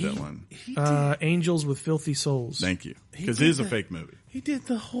they say that one? Angels with Filthy Souls. Thank you. Because it is a fake movie. He did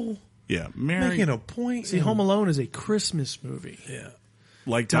the whole Yeah. making a point. See, Home Alone is a Christmas movie. Yeah.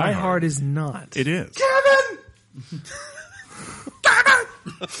 Like Die Hard is not. It is. Kevin!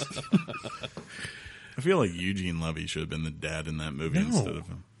 I feel like Eugene Levy should have been the dad in that movie instead of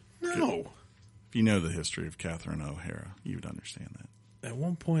him. No. If you know the history of Catherine O'Hara, you would understand that. At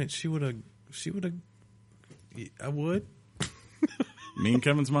one point, she would have. I would. Me and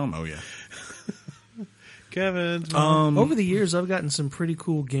Kevin's mom? Oh, yeah. Kevin's mom. Over the years, I've gotten some pretty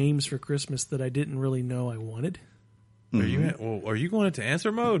cool games for Christmas that I didn't really know I wanted. Are you going into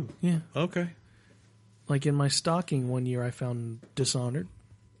answer mode? Yeah. Okay. Like in my stocking one year, I found Dishonored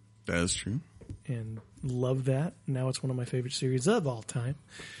That is true. and loved that. Now it's one of my favorite series of all time.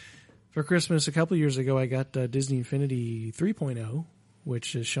 For Christmas a couple years ago, I got Disney Infinity 3.0,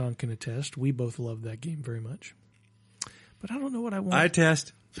 which, as Sean can attest, we both love that game very much. But I don't know what I want. I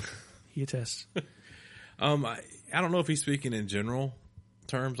test. He attests. I don't know if he's speaking in general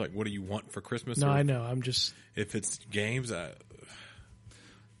terms, like what do you want for Christmas? No, or I know. I'm just... if it's games,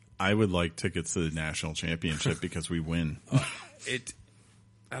 I would like tickets to the national championship because we win.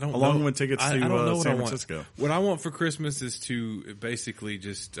 I don't Along know. with tickets to I don't know what San I want. Francisco. What I want for Christmas is to basically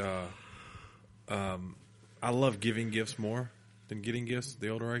just I love giving gifts more than getting gifts the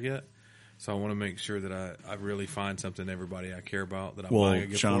older I get. So I want to make sure that I really find something everybody I care about that I'm buying a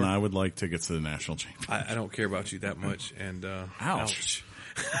gift Sean, for. I would like tickets to the national championship. I don't care about you that much. And Ouch.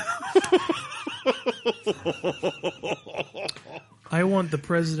 I want the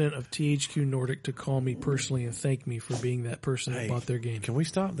president of THQ Nordic to call me personally and thank me for being that person that bought their game. Can we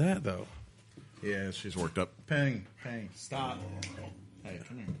stop that though? Yeah, she's worked up. Penny, stop. Hey,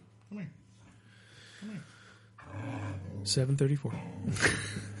 come here. 7:34.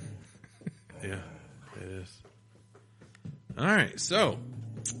 Yeah, it is. All right, so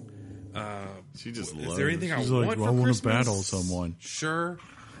She just is loves there anything it. I She's want like, for I want Christmas? to battle someone. Sure.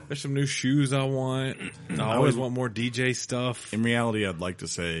 There's some new shoes I want. I always want more DJ stuff. In reality, I'd like to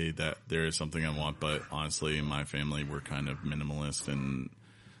say that there is something I want, but honestly, in my family, we're kind of minimalist and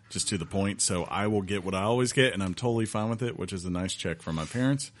just to the point. So I will get what I always get, and I'm totally fine with it, which is a nice check from my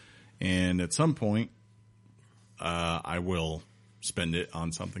parents. And at some point, I will spend it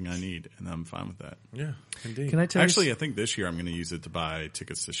on something I need, and I'm fine with that. Yeah, indeed. Can I tell Actually, you? I think this year I'm going to use it to buy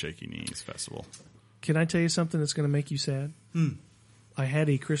tickets to Shaky Knees Festival. Can I tell you something that's going to make you sad? I had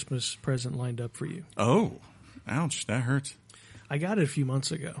a Christmas present lined up for you. Oh, ouch, that hurts. I got it a few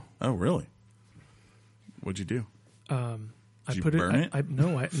months ago. Oh, really? What'd you do? I you put burn it? I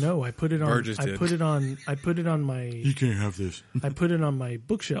put it on. Burgess I did. put it on. I put it on my. You can't have this. I put it on my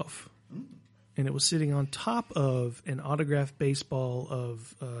bookshelf, and it was sitting on top of an autographed baseball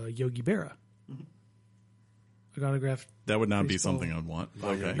of Yogi Berra. An autographed. That would not be Baseball. something I'd want.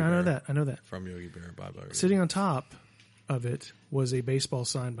 Okay. No, I know that. I know that. From Yogi Berra. Bye-bye. Sitting on top of it was a baseball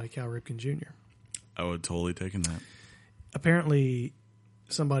signed by Cal Ripken Jr. I would totally taken that. Apparently,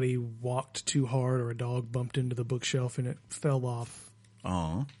 somebody walked too hard, or a dog bumped into the bookshelf, and it fell off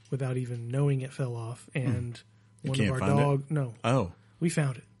Aw. without even knowing it fell off. And one of can't our find it? dog. No, Oh. we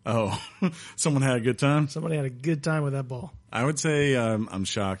found it. Oh. Someone had a good time? Somebody had a good time with that ball. I would say I'm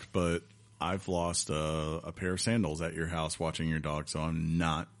shocked, but I've lost a pair of sandals at your house watching your dog, so I'm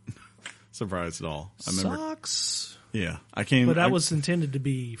not surprised at all. I remember. Sucks. Yeah. I came. But that was intended to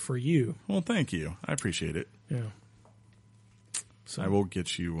be for you. Well, thank you. I appreciate it. Yeah. So I will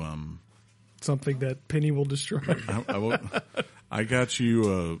get you. something that Penny will destroy. I will. I got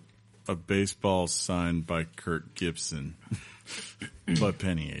you a baseball signed by Kirk Gibson, but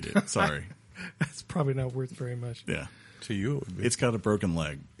Penny ate it. Sorry. That's probably not worth very much. Yeah. To you, it would be. It's got a broken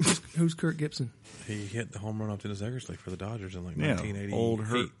leg. Who's Kurt Gibson? He hit the home run off Dennis Eckersley for the Dodgers in like Yeah. 1988. Old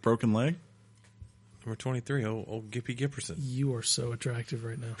hurt broken leg. Number 23, old Gippy Gipperson. You are so attractive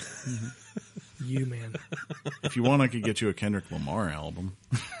right now. You, man. If you want, I could get you a Kendrick Lamar album.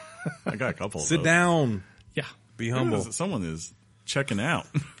 I got a couple of Sit those. down. Yeah. Be humble. Someone is checking out.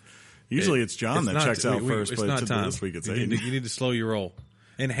 Usually it's John that not- checks out first, it's but not time. this week it's you Aiden. you need to slow your roll.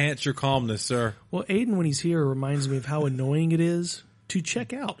 Enhance your calmness, sir. Well, Aiden, when he's here, reminds me of how annoying it is to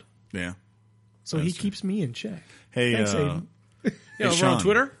check out. Yeah. So he keeps me in check. Hey, Thanks, Aiden. Yeah, over Sean. on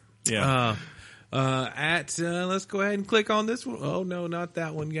Twitter. Yeah. Let's go ahead and click on this one. Oh no, not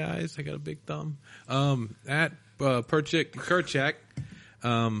that one, guys. I got a big thumb. At Kerchak,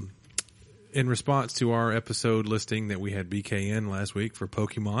 in response to our episode listing that we had BK in last week for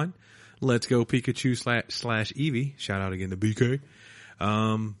Pokemon, Let's Go Pikachu slash Eevee. Shout out again to BK.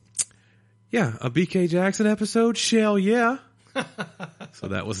 Yeah, a BK Jackson episode. Shell yeah. So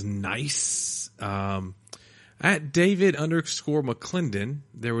that was nice. At David _ McClendon,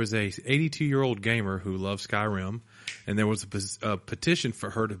 there was a 82-year-old gamer who loves Skyrim, and there was a petition for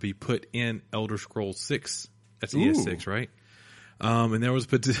her to be put in Elder Scrolls 6. That's ES6, right? And there was a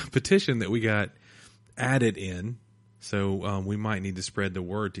petition that we got added in, so we might need to spread the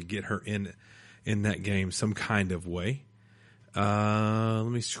word to get her in that game some kind of way. Let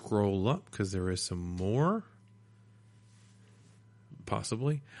me scroll up because there is some more.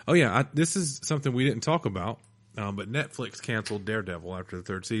 Possibly. Oh yeah, this is something we didn't talk about, but Netflix canceled Daredevil after the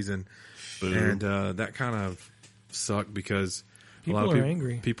 3rd season, and that kind of sucked because People a lot of are people,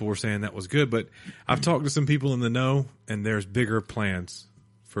 angry. people were saying that was good. But I've talked to some people in the know, and there's bigger plans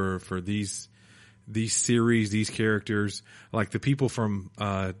for these series, these characters, like the people from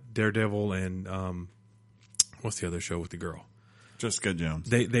Daredevil and what's the other show with the girl? Jessica Jones.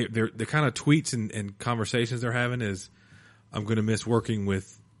 They're the kind of tweets and conversations they're having is, I'm going to miss working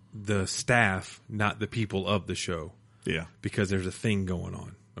with the staff, not the people of the show, Yeah. because there's a thing going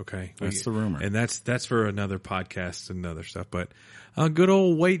on. Okay. That's the rumor. And that's for another podcast and other stuff, but a good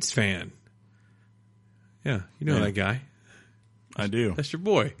old Waits fan. Yeah. You know Yeah. that guy. I do. That's your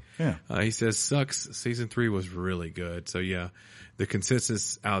boy. Yeah. He says, sucks. Season 3 was really good. So yeah, the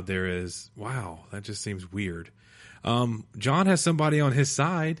consensus out there is, wow, that just seems weird. John has somebody on his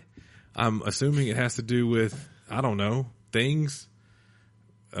side. I'm assuming it has to do with, I don't know, things,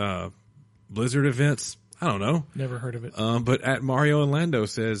 Blizzard events. I don't know. Never heard of it. But at Mario and Lando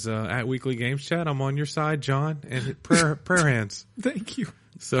says, at Weekly Games Chat, I'm on your side, John, and prayer hands. Thank you.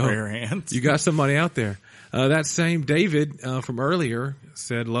 So Prayer hands. you got somebody out there. That same David from earlier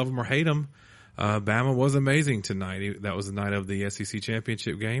said, love him or hate him. Bama was amazing tonight. That was the night of the SEC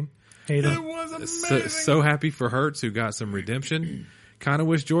championship game. Hate him. was amazing. So happy for Hurts, who got some redemption. Kind of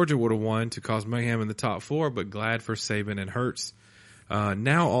wish Georgia would have won to cause mayhem in the top 4, but glad for Saban and Hurts.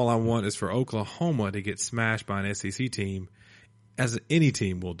 Now all I want is for Oklahoma to get smashed by an SEC team, as any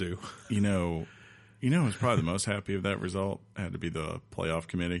team will do. You know who's probably the most happy of that result had to be the playoff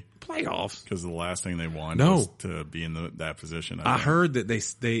committee, Playoffs. because the last thing they wanted No. was to be in that position. I think. heard that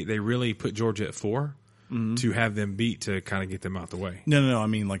they really put Georgia at 4 to have them beat to kind of get them out the way. No. I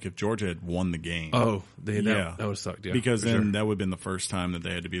mean, like if Georgia had won the game. Oh, Yeah. that would have sucked. Yeah, because for then sure. that would have been the first time that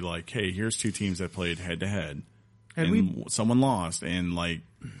they had to be like, hey, here's two teams that played head to head. Had And someone lost, and like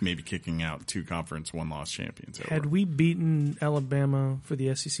maybe kicking out 2 conference 1-loss champions. Had we beaten Alabama for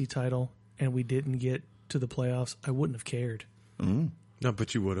the SEC title and we didn't get to the playoffs, I wouldn't have cared. No,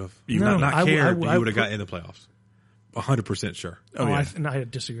 but you would have. No, not I- cared, I- but I- you would have got in the playoffs. 100% sure. Oh, yeah. I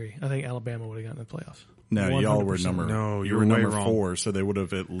disagree. I think Alabama would have gotten the playoffs. No, y'all were 100%. number. No, you you were were way number wrong. 4, so they would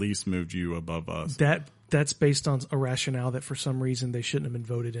have at least moved you above us. That's based on a rationale that for some reason they shouldn't have been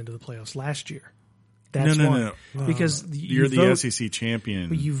voted into the playoffs last year. That's No. why. Because You're the vote, SEC champion,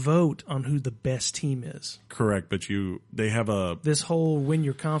 but you vote on who the best team is. correct? But they have a This whole win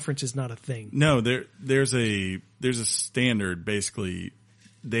your conference is not a thing. no. There's a standard. Basically,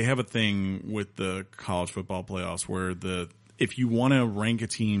 they have a thing with the college football playoffs where if you want to rank a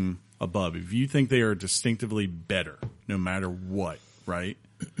team above, if you think they are distinctively better, no matter what, right,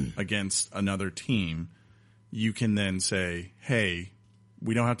 against another team, you can then say, hey,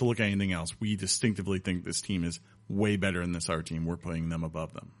 we don't have to look at anything else. We distinctively think this team is way better than this our team. We're putting them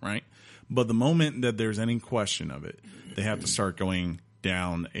above them, right? But the moment that there's any question of it, they have to start going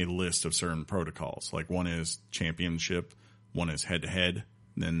down a list of certain protocols. Like one is championship, one is head-to-head,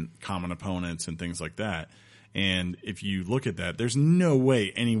 then common opponents and things like that. And if you look at that, there's no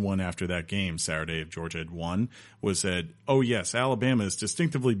way anyone after that game Saturday, if Georgia had won, was said, oh, yes, Alabama is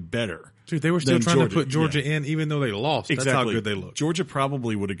distinctively better. Dude, they were still than trying to put Yeah. Georgia in even though they lost. Exactly. That's how good they looked. Georgia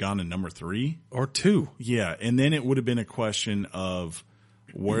probably would have gone to number 3. Or 2. Yeah, and then it would have been a question of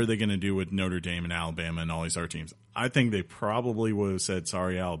what are they going to do with Notre Dame and Alabama and all these other teams. I think they probably would have said,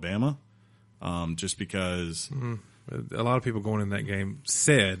 sorry, Alabama, just because. A lot of people going in that game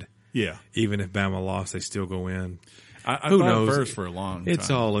said, Yeah. even if Bama lost, they still go in. I Who thought knows? first for a long time. It's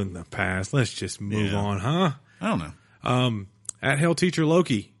all in the past. Let's just move Yeah. on, huh? I don't know. At Hell Teacher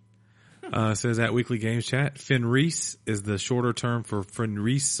Loki says at Weekly Games Chat, Fenris is the shorter term for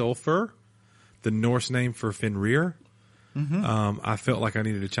Fenris Sulfur, the Norse name for Fenrir. I felt like I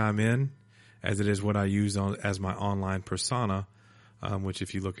needed to chime in, as it is what I use as my online persona, which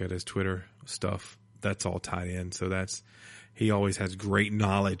if you look at his Twitter stuff, that's all tied in. So he always has great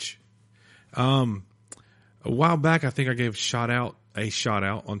knowledge. A while back, I think I gave a shout out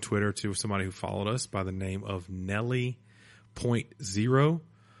on Twitter to somebody who followed us by the name of Nelly.0.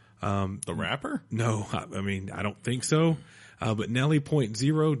 The rapper? No, I mean, I don't think so. But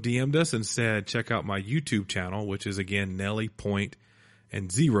Nelly.0 DM'd us and said, check out my YouTube channel, which is again,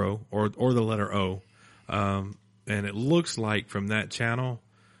 Nelly.0 or the letter O. And it looks like from that channel,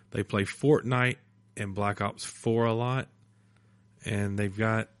 they play Fortnite and Black Ops 4 a lot. And they've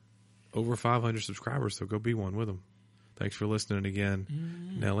got over 500 subscribers, so go be one with them. Thanks for listening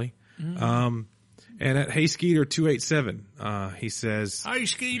again, Nelly. And at Hey Skeeter 287, he says, Hi,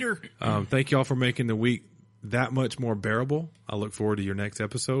 Skeeter. thank y'all for making the week that much more bearable. I look forward to your next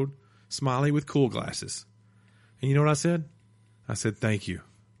episode. Smiley with cool glasses. And you know what I said? I said, thank you.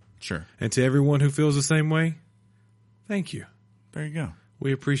 Sure. And to everyone who feels the same way, thank you. There you go.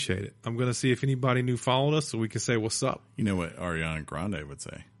 We appreciate it. I'm going to see if anybody new followed us so we can say what's up You know what Ariana Grande would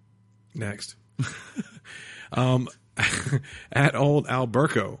say? next. At old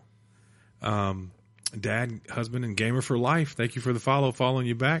Alberco, dad, husband, and gamer for life. Thank you for the following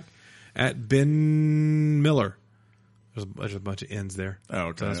you back. At Ben Miller. There's a bunch of N's there. Oh,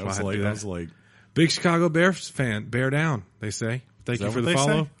 okay. So that's I why was I had to do like, that. Big Chicago Bears fan. Bear down, they say. Thank is you that for what the they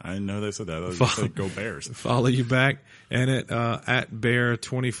follow. say? I didn't know they said that. I was just like, go Bears. Follow you back. And at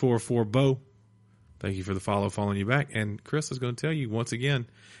Bear244Bo. Thank you for the following you back. And Chris is going to tell you once again,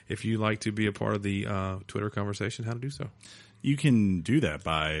 if you'd like to be a part of the Twitter conversation, how to do so. You can do that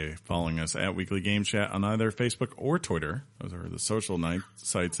by following us at Weekly Game Chat on either Facebook or Twitter. Those are the social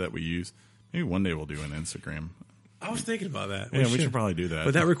sites that we use. Maybe one day we'll do an Instagram. I was thinking about that. Yeah, we should probably do that.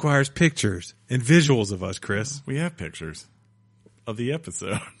 But that requires pictures and visuals of us, Chris. We have pictures of the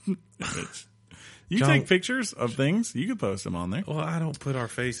episode. You John- take pictures of things, you could post them on there. Well, I don't put our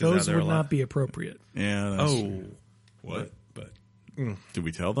faces out Those there would a lot. not be appropriate. Yeah. That's Oh, true. what? But Did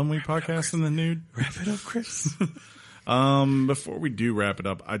we tell them we podcast in the nude? wrap it up, Chris. Before we do wrap it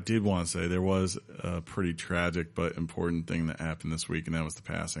up, I did want to say there was a pretty tragic but important thing that happened this week, and that was the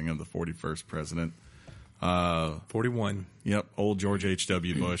passing of the 41st president. 41. Yep, old George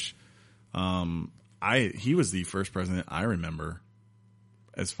H.W. Bush. He was the first president I remember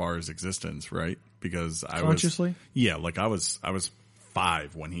as far as existence, right? Because I Consciously? I was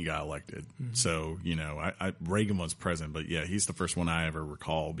 5 when he got elected. Mm-hmm. So, Reagan was president, but yeah, he's the first one I ever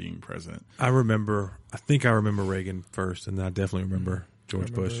recall being president. I think I remember Reagan first, and I definitely remember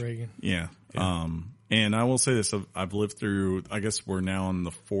George Bush. Reagan. Yeah. And I will say this, I've lived through, I guess we're now on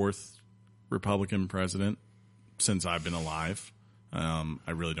the 4th Republican president since I've been alive. I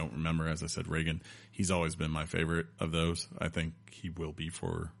really don't remember, as I said, Reagan. He's always been my favorite of those. I think he will be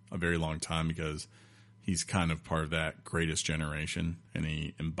for a very long time because he's kind of part of that greatest generation and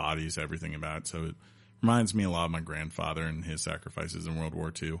he embodies everything about it. So it reminds me a lot of my grandfather and his sacrifices in World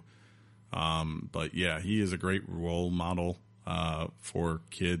War II. But yeah, he is a great role model for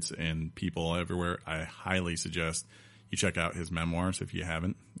kids and people everywhere. I highly suggest you check out his memoirs if you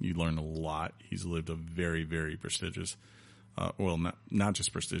haven't. You learn a lot. He's lived a very, very prestigious, not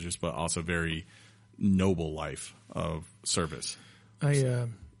just prestigious, but also very noble life of service. If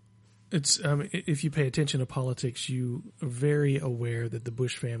you pay attention to politics, you are very aware that the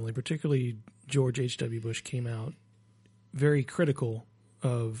Bush family, particularly George H.W. Bush, came out very critical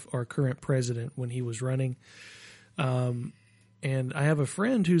of our current president when he was running. And I have a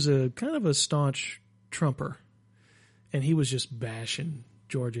friend who's a kind of a staunch Trumper, and he was just bashing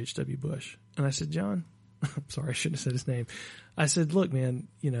George H.W. Bush. And I said, John, I'm sorry, I shouldn't have said his name. I said, look, man,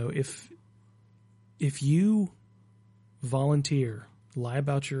 if you volunteer, lie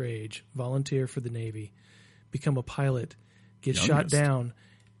about your age, volunteer for the Navy, become a pilot, get shot down,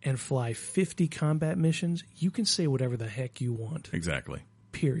 and fly 50 combat missions, you can say whatever the heck you want. Exactly.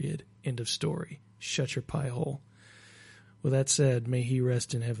 Period. End of story. Shut your pie hole. With that said, may he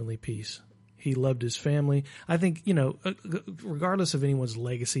rest in heavenly peace. He loved his family. I think, regardless of anyone's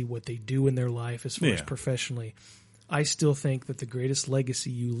legacy, what they do in their life as far as professionally, I still think that the greatest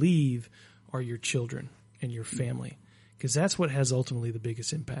legacy you leave are your children and your family, because that's what has ultimately the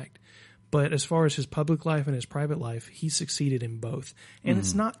biggest impact. But as far as his public life and his private life, he succeeded in both. And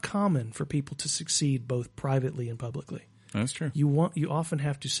it's not common for people to succeed both privately and publicly. That's true. You often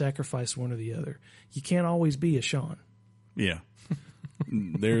have to sacrifice one or the other. You can't always be a Sean. Yeah.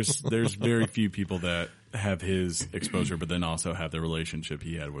 There's very few people that have his exposure, but then also have the relationship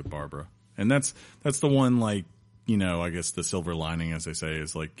he had with Barbara. And that's the one, I guess the silver lining, as they say,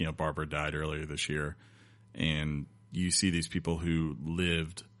 is Barbara died earlier this year. And you see these people who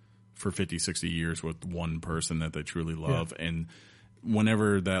lived for 50, 60 years with one person that they truly love. Yeah. And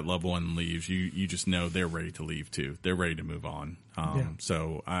whenever that loved one leaves, you just know they're ready to leave too. They're ready to move on.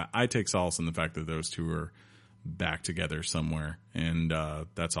 So I take solace in the fact that those two are back together somewhere, and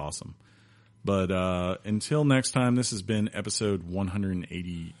that's awesome. But until next time, this has been episode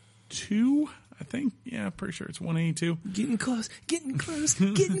 182, I think. Yeah, pretty sure it's 182. Getting close.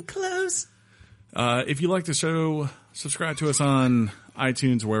 If you like the show, subscribe to us on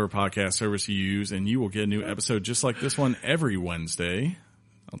iTunes or wherever podcast service you use, and you will get a new episode just like this one every Wednesday.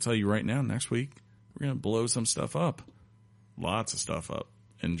 I'll tell you right now, next week, we're going to blow some stuff up. Lots of stuff up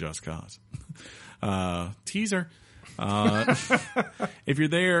in Just Cause. Teaser. If you're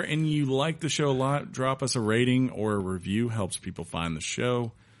there and you like the show a lot, drop us a rating or a review. Helps people find the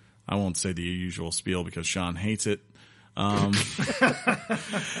show. I won't say the usual spiel because Sean hates it.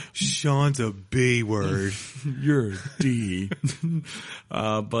 Sean's a B word. You're a D.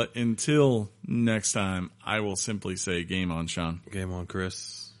 But until next time, I will simply say game on, Sean. Game on,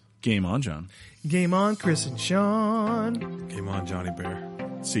 Chris. Game on, John. Game on, Chris and Sean. Game on, Johnny Bear.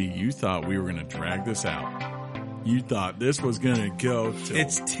 See, you thought we were going to drag this out. You thought this was going to go till...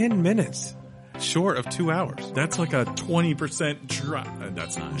 It's 10 minutes. Short of 2 hours. That's like a 20% drop.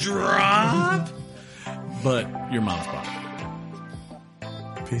 That's not... Drop? But your mom's bought.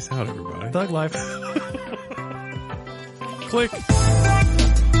 Peace out, everybody. Thug life. Click.